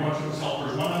and I and a bunch of his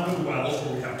helpers went out to the wells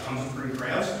where we have tons of green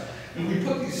crabs. And we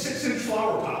put these 6-inch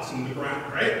flower pots in the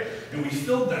ground, right? And we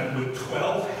filled them with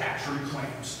 12 hatchery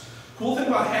clams. Cool thing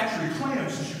about hatchery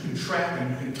clams is you can track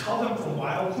them. You can tell them from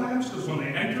wild clams because when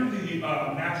they enter the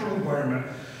natural environment,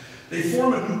 they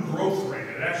form a new growth rate.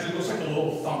 It actually looks like a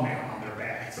little thumbnail on their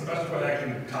back. It's the best way I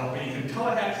can tell it. But you can tell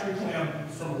a hatchery clam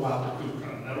from a wild cocoon,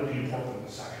 and that'll be important in a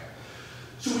second.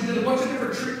 So we did a bunch of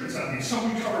different treatments on these.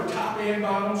 Some we covered top and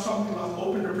bottom, some we left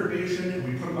open to predation, and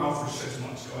we put them out for 6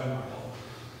 months. Go ahead, Michael.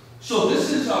 So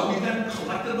this is, we then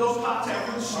collected those pots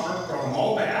after the summer, brought them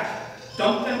all back,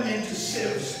 dumped them into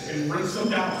sieves, and rinsed them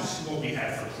down to see what we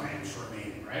had for clams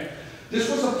remaining, right? This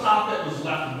was a pot that was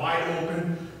left wide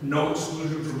open, no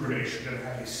exclusion from predation. Didn't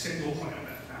have a single clam in it,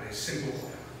 not a single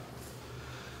clam.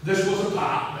 This was a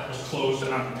pot that was closed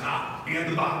on the top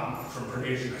and the bottom from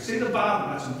predation. I say the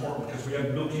bottom, that's important because we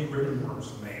have milky ribbon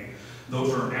worms in Maine.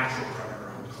 Those are a natural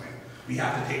predator on the clam. We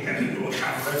have to take that into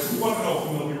account, right? So we want to know if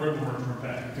the milky ribbon worms are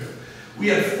bad too. We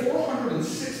had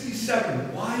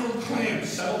 467 wild clams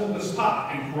settled in this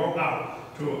pot and grown out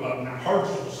to a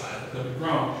hard-shell side that they've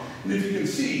grown. And if you can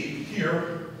see,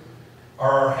 here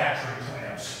are our hatchery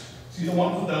clams. See the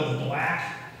ones with those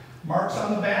black marks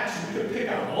on the back? So we could pick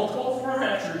out all 12 of our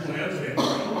hatchery clams. They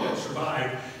had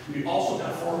survived. We also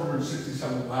got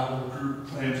 467 wild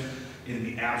clams in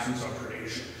the absence of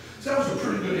predation. So that was a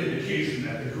pretty good indication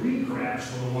that the green crabs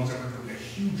were the ones that were doing a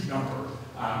huge number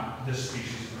on this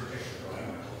species in particular.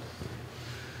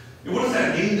 And what does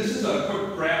that mean? This is a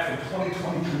quick graph of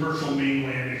 2020 commercial Maine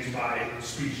landings by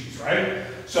species, right?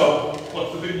 So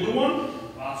what's the big blue one?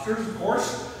 Lobsters, of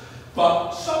course.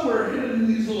 But somewhere hidden in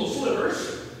these little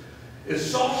slivers is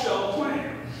soft-shell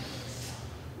clam.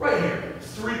 Right here,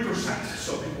 3%.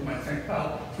 So people might think,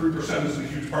 well, 3% is a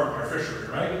huge part of our fishery,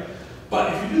 right?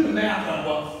 But if you do the math on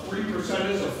what 3%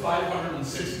 is of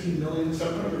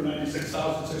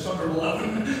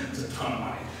 516,796,611, it's a ton of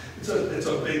money. it's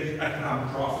a big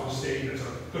economic draw for the state. It's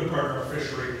a good part of our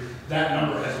fishery. That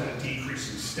number has been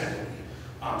decreasing steadily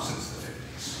since the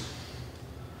 50s.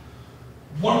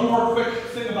 One more quick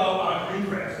thing about green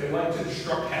crabs. They like to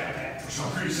destruct habitat for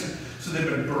some reason. So they've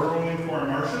been burrowing into our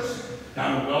marshes.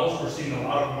 Down in Wells, we're seeing a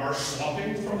lot of marsh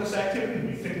slumping from this activity.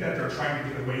 We think that they're trying to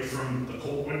get away from the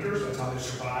cold winters. That's how they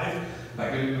survive, by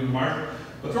getting into the marsh.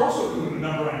 But they're also doing a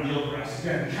number on eelgrass.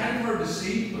 Again, kind of hard to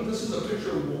see, but this is a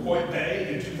picture of Wacoit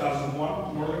Bay in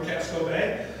 2001, northern Casco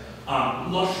Bay.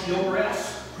 Lush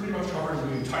eelgrass, pretty much covering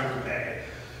the entire bay.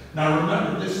 Now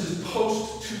remember, this is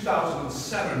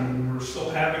post-2007, when we were still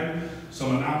having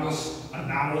some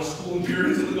anomalous cooling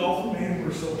periods in the Gulf of Maine.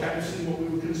 We're still kind of seeing what we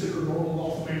would consider normal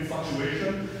Gulf of Maine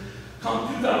fluctuation.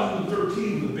 Come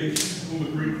 2013, the big boom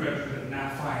of green crabs, we did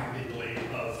not find a blade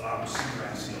of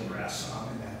seagrass, eelgrass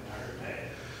in that entire bay.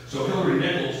 So Hillary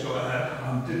Nichols, go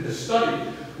ahead, did this study,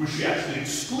 where she actually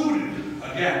excluded,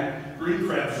 again, green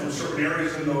crabs from certain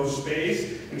areas in those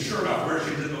bays, and sure enough, where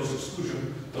she did those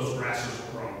exclusion, those grasses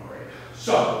were growing great.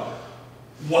 So,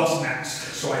 what's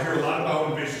next? So I hear a lot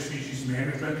about invasive species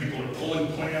management. People are pulling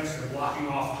plants, they're blocking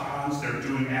off ponds, they're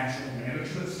doing actual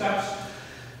management steps.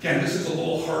 Again, this is a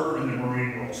little harder in the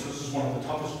marine world, so this is one of the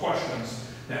toughest questions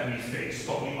that we face.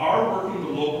 But we are working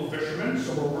with local fishermen,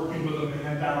 so we're working with a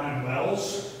man down in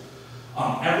Wells,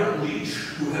 Everett Leach,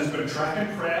 who has been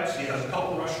tracking crabs. He has a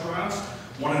couple restaurants,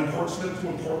 one in Portsmouth, two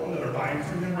in Portland, that are buying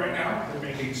from him right now. They're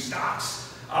making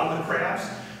stocks out of the crabs.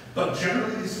 But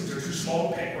generally, these things are too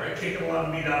small to pick, right? Can't get a lot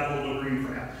of meat out of a little green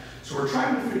crab. So we're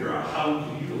trying to figure out how we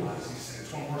can utilize these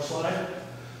things. One more slide.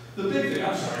 The big thing,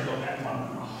 I'm sorry, go back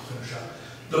one, I'll finish up.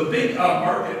 The big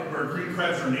market where green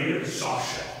crabs are native is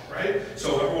soft shell, right?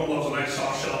 So everyone loves a nice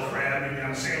soft shell crab, maybe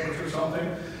on a sandwich or something.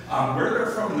 Where they're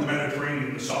from in the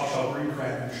Mediterranean, the soft shell green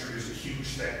crab industry is a huge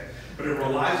thing. But it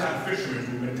relies on fishermen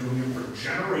who've been doing it for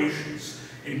generations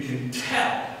and can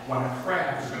tell when a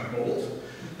crab is going to molt.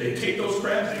 They take those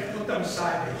crabs, they put them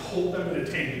aside, they hold them in a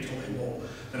tank until they molt.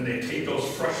 Then they take those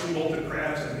freshly molted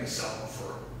crabs and they sell them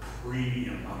for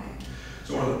premium money.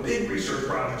 So one of the big research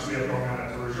projects we have going on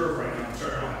at the reserve right now, I'm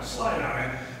sorry I don't have a slide on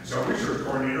it, is our research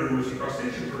coordinator, who is a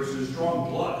crustacean person, is drawing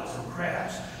blood from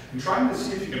crabs and trying to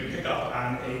see if you can pick up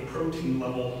on a protein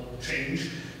level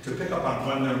change to pick up on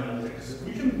when they're molting. Because if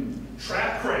we can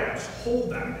trap crabs, hold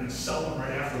them, and sell them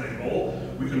right after they molt,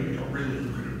 we can make a really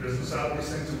lucrative business out of these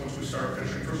things. And once we start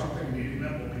fishing for something and eating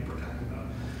them, we'll be protecting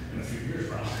them in a few years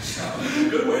probably. So a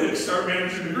good way to start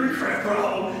managing the green crab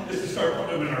problem is to start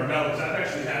putting them in our bellies. I've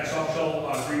actually had soft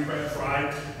shell green crab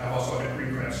fried. I've also had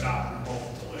green crab stock, and they're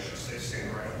both delicious. They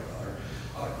stand right up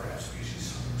with other crab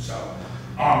species. So,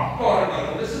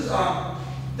 this is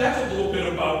that's a little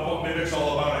bit about what Mimic's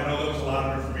all about. I know that was a lot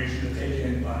of information to take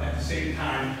in, but at the same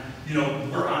time, you know,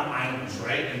 we're on islands,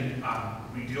 right? And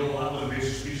we deal a lot with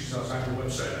invasive species outside the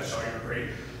website. I saw your great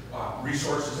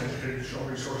resources, educational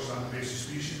resources on invasive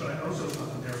species, but I noticed there's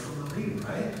nothing there for marine,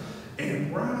 right?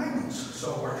 And we're on islands.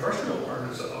 So our terrestrial part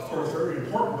is, of course, very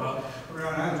important, but we're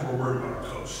on islands, we're worried about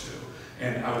our coast too.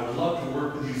 And I would love to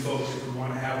work with you folks if we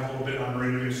want to have a little bit on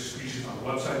marine invasive species on the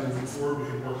website moving forward. We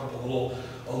can work up a little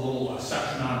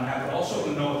section on that. But also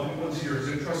to know if anyone's here is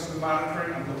interested in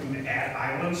monitoring, I'm looking to add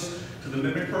islands to the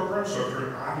MIMIC program. So if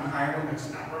you're on an island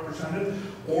that's not represented,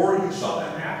 or you saw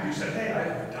that map and you said, hey, I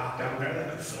have a dock down there that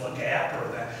could fill a gap,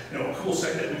 or that, you know, a cool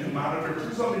site that we can monitor,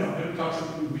 please let me know. Get in touch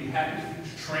with me. We'd be happy to get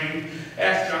you trained.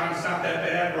 Ask John, it's not that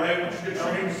bad, right? Once you get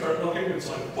trained and start looking, it's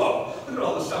like, whoa, look at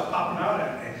all this stuff popping out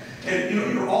at me. And you know,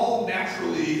 you're all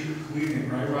naturally leading,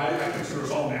 right? I consider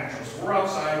us all natural. So we're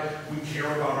outside, we care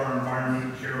about our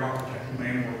environment, we care about protecting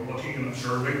land, we're looking and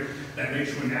observing. That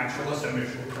makes you a naturalist, that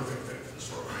makes you a perfect fit for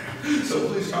this program. So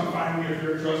please come find me if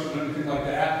you're interested in anything like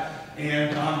that.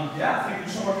 And yeah, thank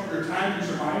you so much for your time.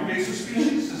 These are my invasive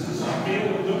species. This is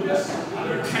Gail and Lucas.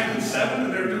 They're 10 and 7,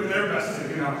 and they're doing their best to,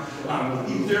 you know,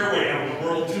 eat their way out of the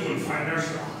world too and find their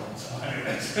stronghold. So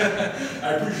anyways,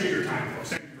 I appreciate your time, folks.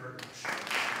 Thank you very much.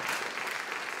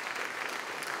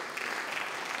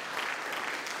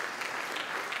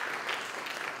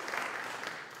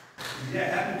 Yeah,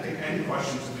 happy to take any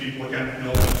questions from people. Again, I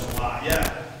know there's a lot.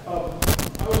 Yeah. I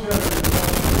was having a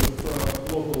discussion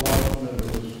with local lawman who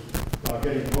was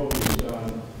getting puppies on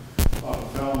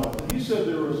Falmouth, and he said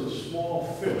there was a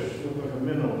small fish, looked like a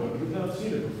minnow, but we've not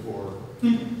seen it before.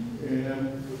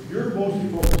 And you're mostly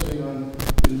focusing on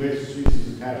invasive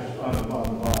species attached on the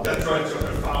bottom. That's right, so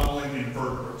they're following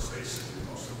invertebrates, basically,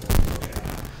 most importantly.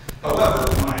 Yeah.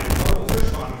 However, my Portable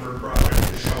Fish Monitor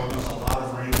project is showing us a lot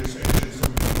of range expansions in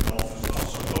the Gulf as well.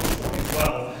 So in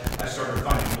 2012, I started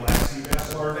finding black sea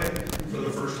bass larvae for the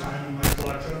first time in my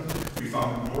collection. We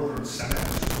found the northern Senate,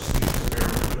 which is a species of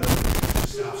barracuda.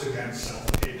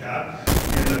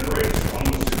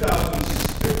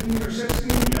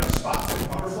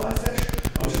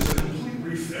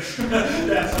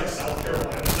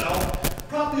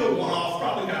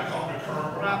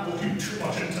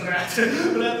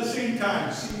 But at the same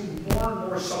time, seeing more and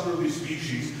more southerly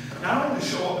species not only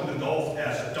show up in the Gulf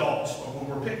as adults, but when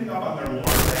we're picking up on their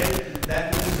larvae,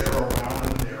 that means they're around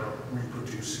and they're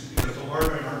reproducing, because the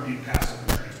larvae aren't being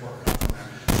passively transported out from there.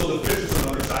 So the fish is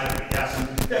another side of it, yes, and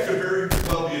that could very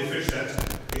well be a fish that's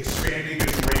expanding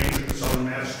its range into southern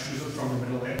Massachusetts from the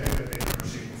Mid-Atlantic that they've never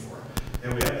seen before.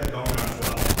 And we have that going on as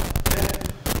well.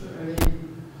 I mean,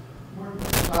 we're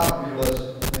not people as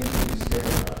things to be scared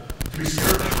about. To be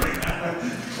scared of right now,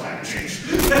 climate change.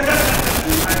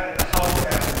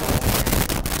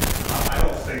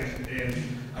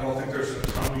 I don't think there's a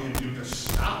ton we can do to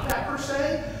stop that per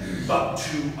se, but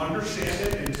to understand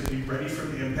it and to be ready for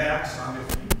the impacts. If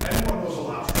anyone knows a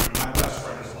lobster, my best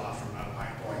friend is a lobster out of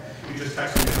Pine Point. He just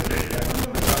texted me the other day, I'm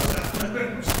going to trust that.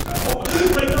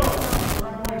 But no, I'm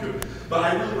not going to. But I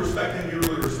really respect him, he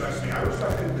really respects me. I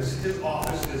respect him because his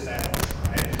office is that much,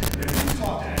 right? And if you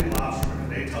talk to any lobsterman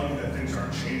and they tell you that things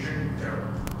aren't changing,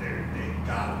 they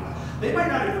got it. They might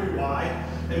not agree why.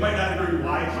 They might not agree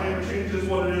why climate change is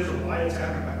what it is or why it's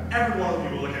happening, but every one of you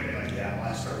will look at me like, yeah, the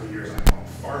last 30 years I'm going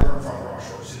farther and farther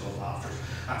offshore to see those lobsters.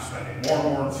 I'm spending more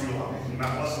and more in fuel, I'm making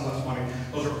less and less money.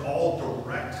 Those are all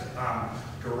direct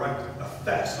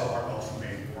effects of our Gulf of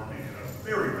Maine warming at a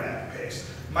very rapid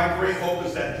pace. My great hope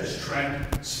is that this trend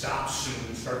stops soon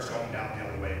and starts going down the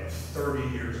other way. But 30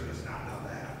 years and it's not done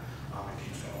that. It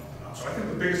keeps going up. So I think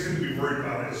the biggest thing to be worried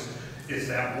about is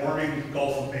that warming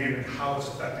Gulf of Maine and how it's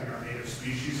affecting our native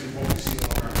species and what we see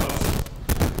along our coast.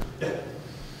 Yeah?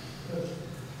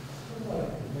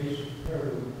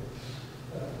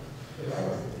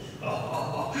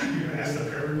 Oh, you're going to ask the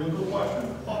periwinkle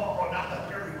question? Oh, not the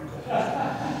periwinkle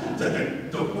question.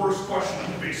 The worst question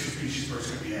an invasive species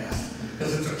person can be asked,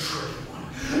 because it's a tricky one.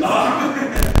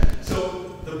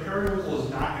 So the periwinkle is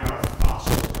not in our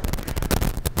fossil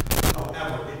record.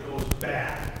 However, it goes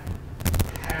back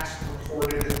past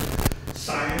recorded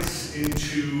science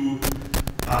into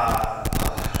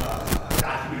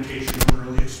documentation from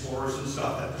early explorers and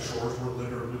stuff that the shores were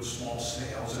littered with small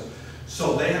snails. And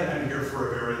so they have been here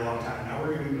for a very long time. Now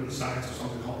we're getting into the science of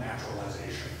something called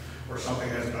naturalization, where something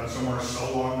has been somewhere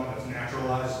so long that it's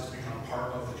naturalized, it's become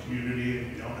part of the community,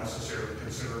 and we don't necessarily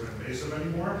consider it invasive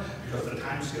anymore, because the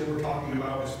time scale we're talking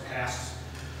about is past,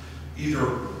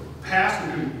 either past or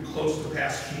getting close to the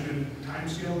past human time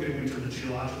scale, getting into the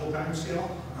geological time scale.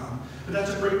 But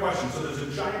that's a great question. So there's a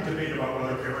giant debate about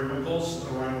whether periwinkles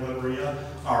around Liberia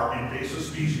are invasive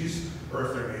species or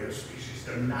if they're native species.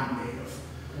 They're not native.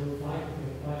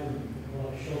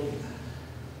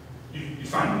 You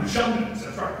find them in the shell beds,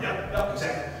 that's right. Yep,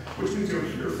 exactly. Which means they're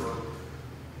here for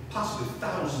possibly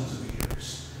thousands of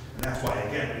years. And that's why,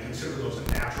 again, we consider those a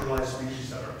naturalized species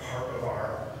that are part of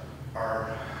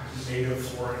our native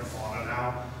flora and fauna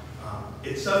now.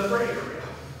 It's a gray area.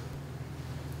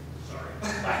 Sorry,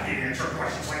 I hate answering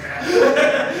questions like that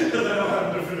because I don't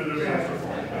have a definitive answer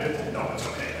for it. No, it's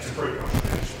okay. It's a great question,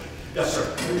 actually. Yes, sir.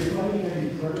 Are you finding any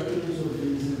predators of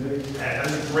these invasive?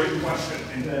 That's a great question.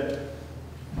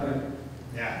 And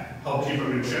yeah, help keep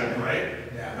them in check, right?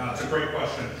 Yeah, no, it's a great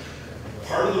question.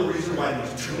 Part of the reason why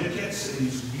these tunicates and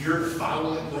these weird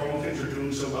foul-growing things are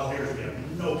doing so well here is we have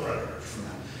no predators from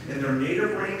them. In their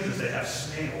native ranges, they have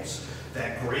snails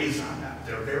that graze on them.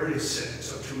 They're very acidic,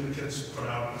 so tunicates put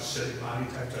out an acidic body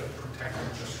type to protect them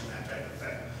just from that type of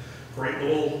thing. Great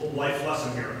little life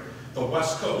lesson here. The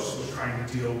West Coast was trying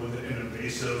to deal with an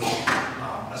invasive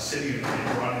acidian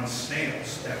they brought in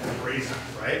snails that would graze on,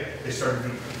 right? They started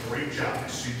doing a great job. They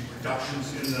see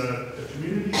reductions in the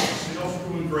community. The snails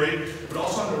were doing great, but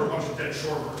also there were a bunch of dead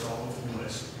shorebirds all over the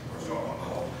list.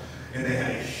 And they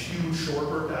had a huge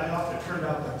shorebird die-off. It turned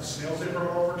out that the snails they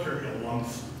brought over carried a lung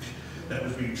fluke that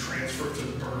was being transferred to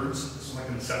the birds. This was like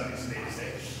in the 70s and 80s. They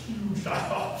had a huge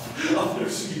die-off of their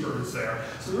seabirds there.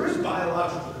 So there is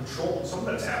biological control. Some of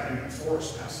that's happening in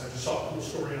forest pests. I just saw a cool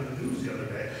story on the news the other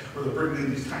day where they're bringing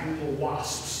in these tiny little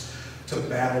wasps to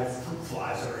battle fruit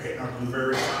flies that are hitting our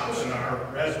blueberry crops and our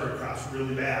raspberry crops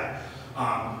really bad.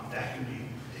 That can be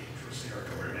dangerous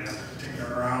territory, man. Taking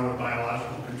around with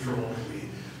biological control can be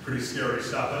pretty scary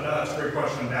stuff. But that's a great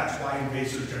question. That's why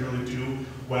invasives generally do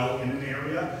well in an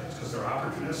area. It's because they're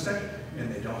opportunistic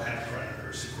and they don't have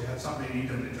predators. If they have something to eat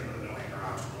them, they generally don't hang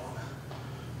around too long.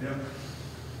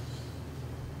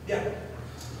 Yeah?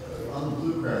 On the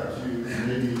blue crabs, you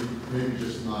maybe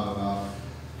just not enough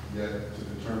yet to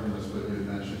determine this, but you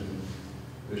mentioned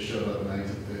they showed up in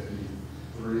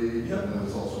 1953, Yep. and that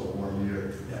was also a warm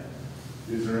year. Yeah.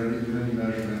 Is there any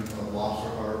measurement of lobster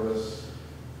harvest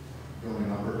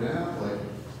going up or down? Like,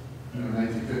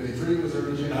 1953, was there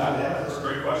any change? That's a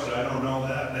great question. I don't know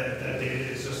that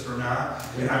data exists or not.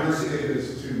 And I would say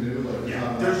it's too new. Like,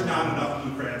 Yeah, there's not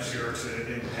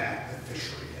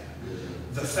fishery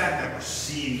yet. The fact that we're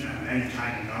seeing them in any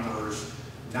kind of numbers,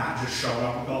 not just showing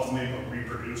up in the Gulf of Maine, but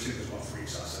reproducing is what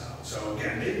freaks us out. So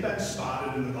again, they've been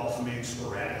spotted in the Gulf of Maine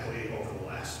sporadically over the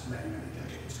last many, many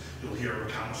decades. You'll hear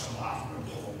accounts a lot from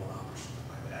them pulling one up or something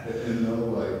like that. And no,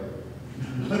 like,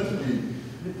 not to be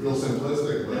real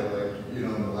simplistic, but like, you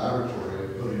know, in the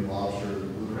laboratory, putting lobster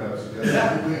and blue crabs together,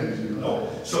 who wins, you know?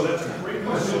 No, so that's a great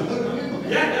question.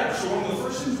 Yeah, so one of the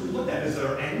first things we look at is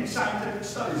there any scientific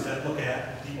studies that look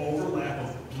at the overlap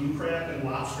of blue crab and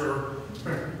lobster?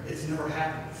 It's never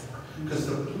happened before, because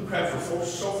the blue crabs are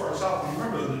so far south. And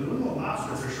remember, the New England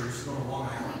lobster fisheries go to Long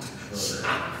Island,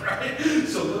 right?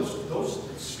 So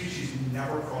those species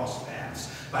never cross paths.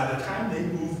 By the time they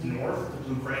moved north, the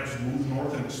blue crabs moved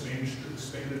north and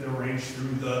expanded their range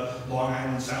through the Long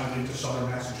Island Sound into southern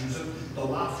Massachusetts. The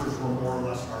lobsters were more or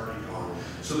less already gone.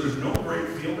 So there's no great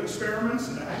field experiments,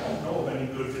 and I don't know of any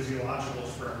good physiological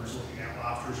experiments looking at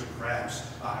lobsters and crabs.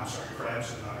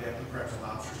 Crabs and blue crabs and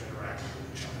lobsters interacting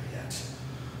with each other yet.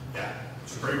 Yeah,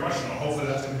 it's a great question. Hopefully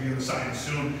that's going to be in the science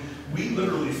soon. We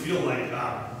literally feel like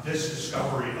this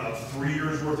discovery of 3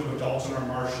 years worth of adults in our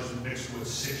marshes mixed with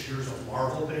 6 years of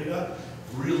larval data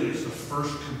really is the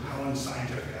first compelling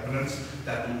scientific evidence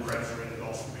that blue crabs are in the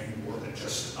Gulf of Maine more than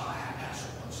just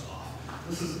haphazard ones off.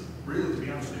 This is really, to be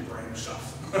honest with you, brand new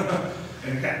stuff.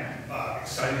 And again,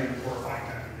 exciting and horrifying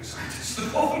time to be a scientist in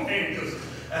the Gulf of Maine, because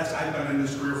I've been in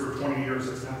this career for 20 years.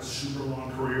 It's not a super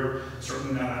long career,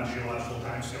 certainly not on geological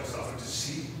timescale stuff, and to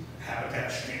see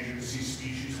habitats changing, to see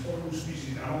species, whole new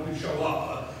species not only show up,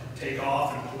 but take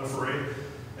off and proliferate.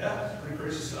 Yeah, it's pretty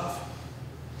crazy stuff.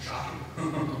 Shocking.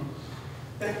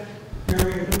 Yeah.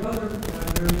 Gary, are there other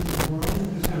areas of the world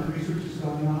this kind of research is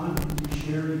going on? Can you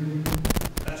share anything?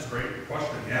 That's a great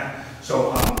question, yeah.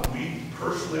 So we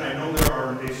personally, I know there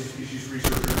are invasive species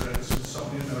researchers, and this is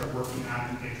something that are working on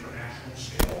an international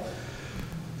scale.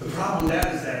 The problem with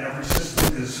that is that every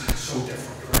system is so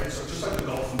different, right? So just like the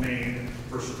Gulf of Maine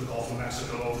versus the Gulf of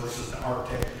Mexico versus the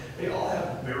Arctic, they all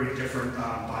have very different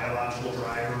biological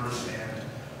drivers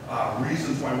and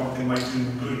reasons why one thing might do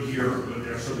good here or good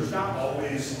there. So there's not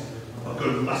always a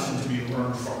good lesson to be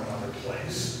learned from another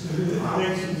place.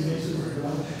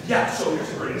 Yeah, so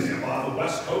here's a great example. On the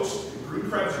West Coast, green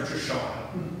crabs are just showing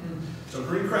up. So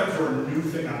green crabs are a new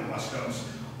thing on the West Coast.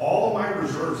 All of my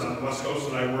reserves on the West Coast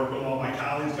that I work with, all my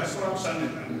colleagues, guess what I'm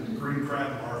sending them? Green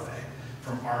crab larvae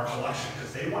from our collection,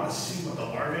 because they want to see what the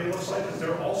larvae looks like, because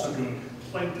they're also doing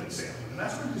plankton sampling. And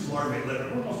that's where these larvae live.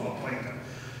 Everyone knows about plankton.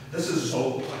 This is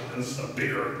zooplankton. This is the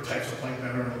bigger types of plankton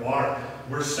that are in the water.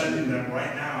 We're sending them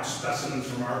right now specimens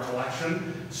from our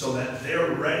collection so that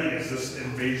they're ready as this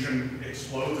invasion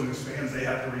explodes and expands. They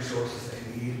have the resources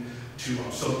they need to.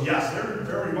 So yes, they're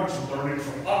very much learning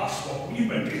from us what we've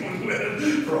been dealing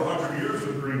with for 100 years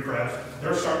with green crabs.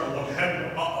 They're starting to look ahead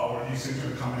and go, uh-oh, are these things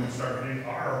going to come in and start hitting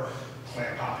our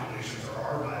plant populations or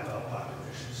our bivalve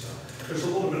populations? So there's a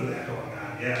little bit of that going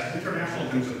on. Yeah, international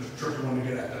things are a tricky one to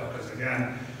get at though, because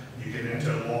again, you get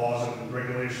into laws and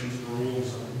regulations,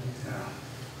 rules, and yeah.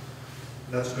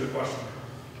 That's a good question.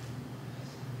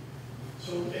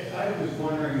 So I was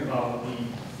wondering about the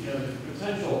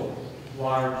potential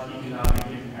large economic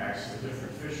impacts of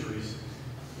different fisheries.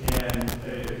 And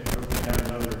we have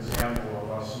another example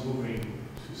of us moving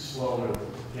too slow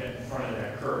to get in front of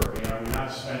that curve. We're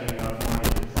not spending enough money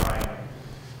to try and,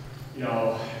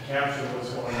 capture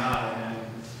what's going on and then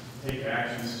take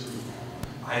actions to.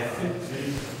 I think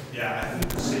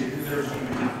the safety there is going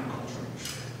to be aquaculture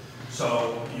industry.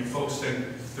 So you folks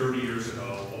think 30 years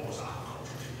ago, what was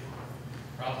aquaculture to you?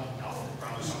 Probably nothing.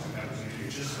 Probably something that you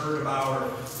just heard about,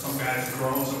 or some guy's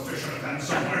growing some fish in a pen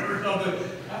somewhere or something.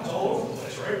 That's all over the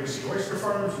place, right? We see oyster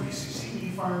farms, we see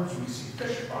seaweed farms, we see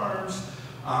fish farms.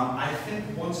 I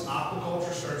think once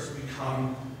aquaculture starts to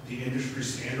become the industry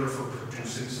standard for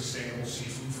producing sustainable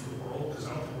seafood for the world, because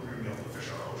I don't think we're going to be able to fish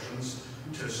our oceans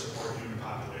to support human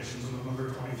populations in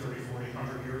another 20, 30, 40,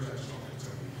 100 years. I just don't think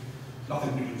it's going to be,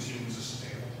 nothing we do as humans is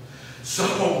sustainable. So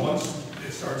once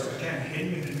it starts, again,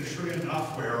 hitting an industry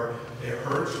enough where it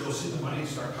hurts, you'll see the money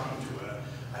start coming to it.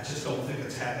 I just don't think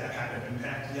it's had that kind of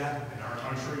impact yet in our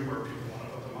country where people want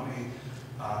to put the money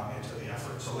into the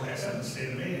effort. So like I said, in the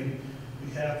state of Maine,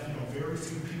 we have very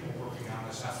few people working on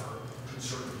this effort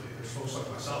conservatively. There's folks like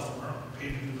myself who aren't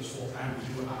paid to do this full time.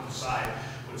 We do it on the side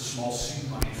with small seed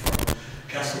money from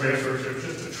Castaway Research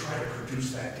just to try to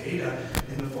produce that data.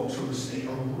 And the folks from the state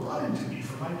are running to me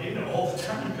for my data all the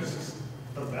time because it's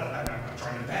the best. I'm not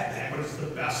trying to bat that, but it's the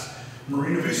best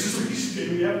marine invasive species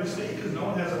data we have in the state because no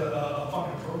one has a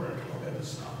funded program to look at this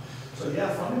stuff. So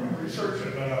yeah, funding and research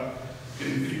and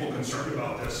getting people concerned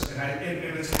about this, and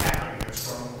it's happening.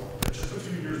 It's from just a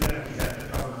few years back. We had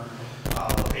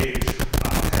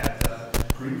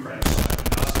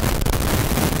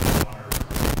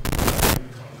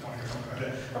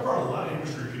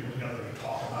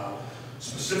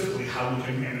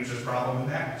this problem,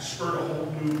 and that spurred a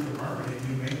whole new department in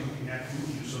humane looking at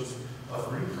food use of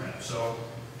green crab. So,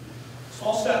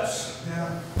 small steps.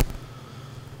 Yeah.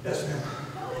 Yes, ma'am.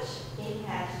 How much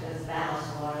impact does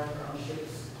ballast water from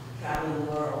ships traveling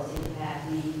the world impact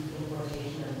the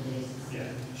importation of invasive?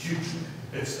 Yeah, hugely.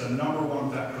 It's the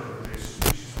 #1 vector of invasive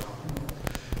species problem.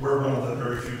 We're one of the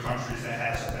very few countries that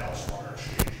has a ballast water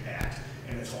exchange act,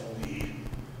 and it's only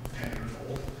 10 years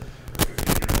old, or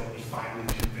 15 years old. We finally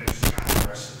convinced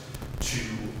Congress to,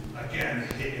 again,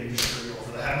 hit industry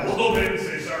over the head a little bit and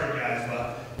say, sorry guys,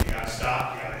 but you gotta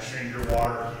stop, you gotta exchange your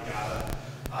water, you gotta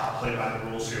play by the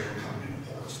rules here when coming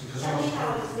into ports. Because Tell me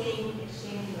how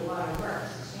exchanging the water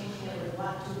works, exchanging it with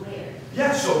what to where?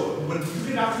 yeah, so when you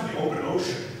get out to the open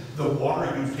ocean, the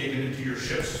water you've taken into your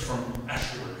ships is from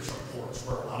estuaries, from ports,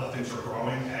 where a lot of things are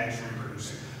growing, eggs,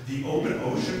 reproducing. The open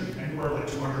ocean, anywhere like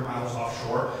 200 miles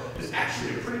offshore, is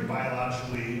actually a pretty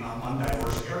biologically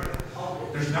undiverse area.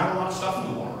 There's not a lot of stuff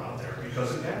in the water out there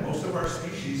because, again, most of our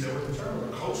species that we're concerned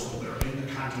with are coastal. They're in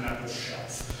the continental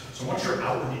shelf. So once you're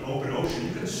out in the open ocean,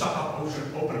 you can suck up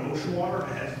open ocean water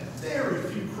and it has very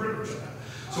few critters in it.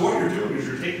 So what you're doing is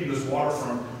you're taking this water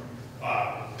from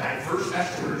diverse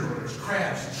estuaries where there's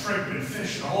crabs and shrimp and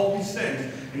fish and all these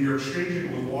things, and you're exchanging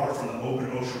it with water from the open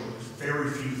ocean where there's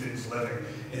very few things living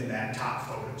in that top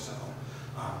photic zone.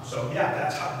 So yeah,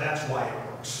 that's why it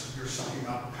works. You're sucking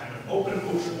up kind of open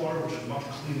ocean water, which is much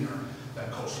cleaner than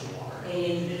coastal water. And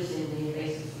introducing the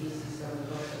invasive species from the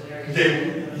coastal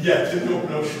areas? Yeah, to the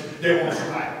open ocean, they won't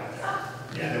survive out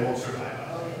there. Yeah, they won't survive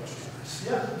out there, which is nice.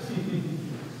 Yeah.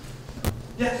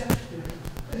 Yes.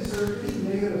 Is there any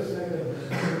negative effect of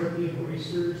European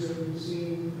oysters that we've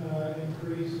seen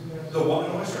increase? The what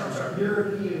oyster, I'm sorry?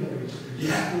 European oysters.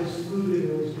 Yeah. Those fluted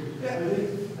oysters. Yeah.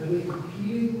 Are they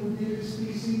competing with native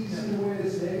species in a way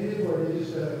that's negative, or are they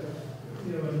just a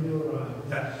new arrival?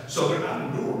 Yeah. So they're not a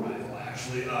new arrival,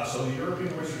 actually. So the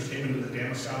European oysters came into the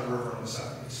Damariscotta River in the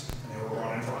 70s, and they were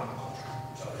brought in for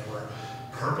aquaculture. So they were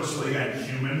purposely and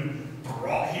human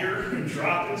brought here and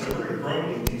dropped it, so we're going to grow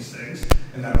and eat these things.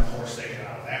 And then, of course, they get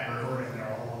out of that river, and they're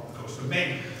all along the coast of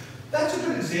Maine. That's a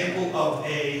good example of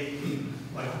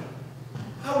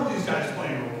how are these guys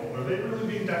playing a role? Are they really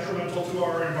being detrimental to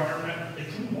our environment? They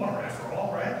clean water, after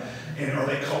all, right? And are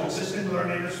they coexisting with our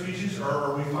native species, or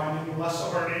are we finding less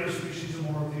of our native species and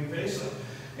more of the invasive?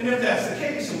 And if that's the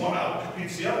case, and one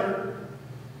outcompetes the other,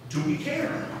 do we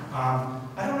care?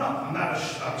 I don't know. I'm not a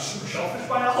super shellfish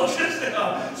biologist,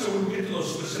 so when we get to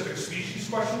those specific species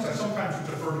questions, I sometimes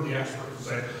defer to the experts and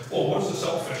say, well, what does the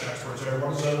shellfish expert say?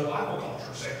 What does the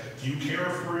aquaculture say? Do you care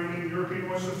if we're eating European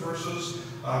oysters versus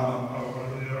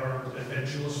our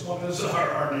edgeless one is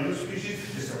our native species?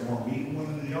 Is there more meat in one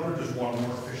than the other? Does one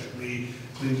more efficiently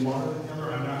clean water than the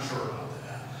other? I'm not sure about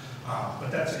that.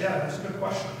 But that's a good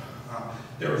question.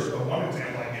 There's one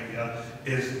example I give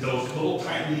you is those little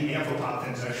tiny amphipod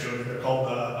things I showed you. They're called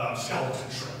the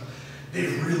skeleton shrimp.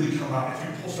 They've really come out. If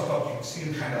you pull stuff up, you can see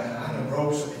them kind of on the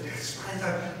ropes. It's kind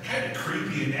of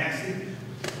creepy and nasty.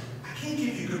 I can't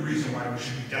give you a good reason why we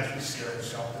should be deathly scared of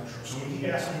skeleton shrimp. So when he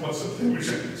asked me what's something we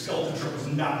should, skeleton shrimp was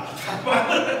not on top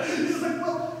of it. He's like,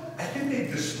 well, I think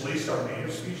they've displaced our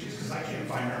native species because I can't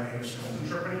find our native skeleton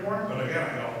shrimp anymore. But again,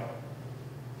 I go,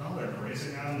 well, they're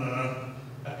grazing on the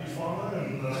epifauna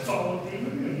and the fallen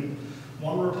demon, and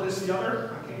one replace the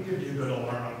other. I can't give you a good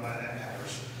alarm on why that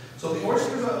matters. So the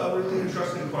oyster is a really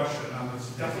interesting question. It's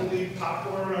definitely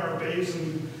popular in our bays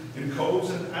and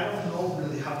coves, and I don't know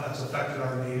really how that's affected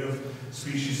our native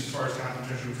species as far as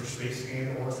competition for space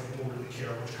and or if people really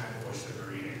care which kind of oyster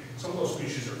they're eating. Some of those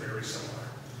species are very similar.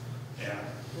 Yeah.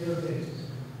 They don't taste.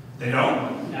 They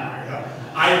don't? No.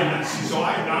 I am not. See, so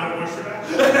I am not an oyster guy.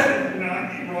 I do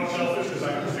not eat raw shellfish because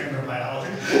I understand their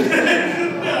biology.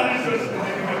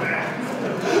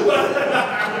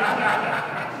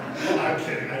 I'm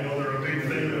kidding. I know they're a big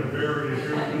thing. They're very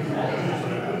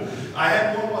I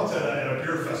had one once at a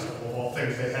beer festival, of all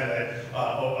things. They had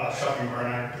a shucking bar,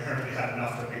 and I apparently had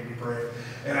enough to make me brave.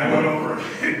 And I went over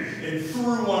and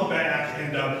threw one back,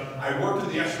 and I worked in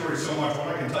the estuary so much, what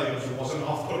I can tell you is it wasn't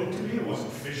off-putting to me, it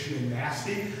wasn't fishy and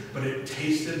nasty, but it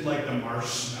tasted like the marsh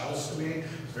smells to me.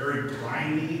 Very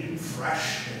briny and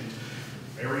fresh and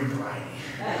very briny.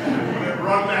 I wouldn't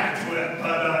run back to it,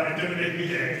 but it didn't make me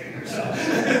gay. So.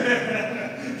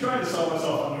 Trying to sell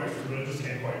myself on oysters, but I just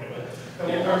can't quite do it.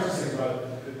 Yeah, I was just thinking about,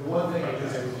 the one thing I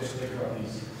guess I was just thinking about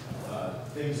these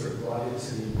things that are brought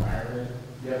into the environment,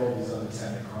 you have all these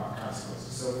unintended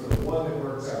consequences. So for the one that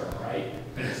works out right,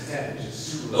 it's intended just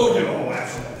super. Oh, no,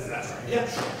 absolutely, that's right. Yeah,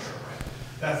 sure, right.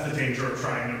 That's the danger of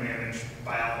trying to manage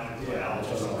biology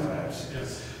sometimes.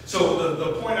 Yes. So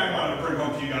the point I want to bring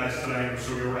home to you guys tonight,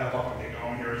 so we wrap up and get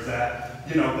going, here is that,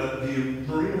 you know, the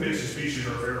marine invasive species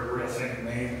are a very real thing in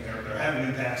Maine, and they're having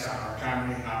impacts on our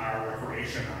economy, on our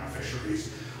recreation, on our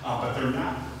fisheries, but they're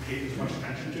not paid as much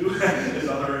attention to as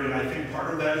other, and I think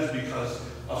part of that is because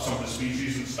of some of the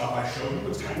species and stuff I showed you.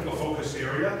 It's kind of a focused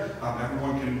area.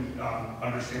 Everyone can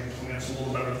understand plants a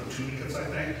little better than tunicates, I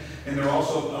think, and they're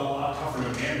also a lot tougher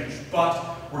to manage,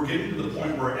 but we're getting to the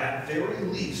point where at very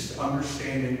least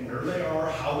understanding where they are,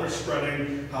 how they're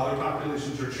spreading, how their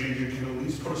populations are changing can at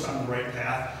least put us on the right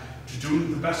path to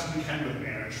doing the best we can with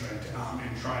management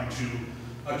and trying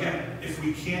to, again, if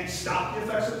we can't stop the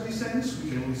effects of these things, we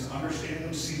can at least understand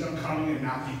them, see them coming, and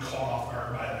not be caught off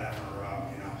guard by them or,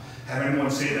 have anyone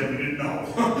say that we didn't know,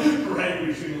 right?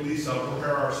 We should at least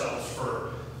prepare ourselves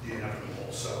for the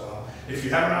inevitable. So if you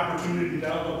have an opportunity to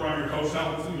look around your coast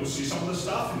now, hopefully you'll see some of this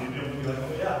stuff and you'll be like,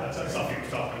 oh yeah, that's that stuff he was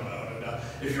talking about. And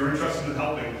if you're interested in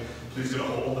helping, please get a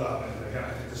hold of. And again,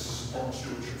 I think this is important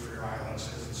stewardship for your islands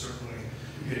because it's certainly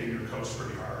hitting your coast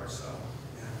pretty hard. So,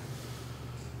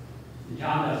 yeah.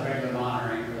 John does regular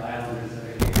monitoring for the islanders that are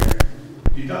here.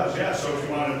 He does, yeah. So if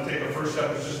you want to take a first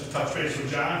step, it's just to touch base with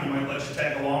John. He might let you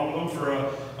tag along with him for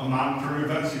a monitoring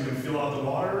event so you can feel out the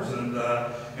waters. And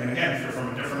again, if you're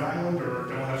from a different island or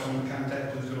don't have someone to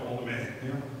contact, please get a hold of me.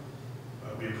 Yeah.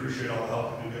 We appreciate all the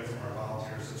help we do get from our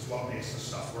volunteers. It's what makes this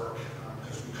stuff work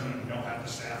because we don't have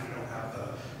the staff, we don't have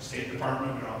the State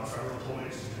Department, we don't have the federal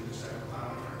employees to do this type of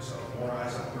monitoring. So more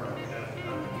eyes on the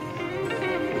ground.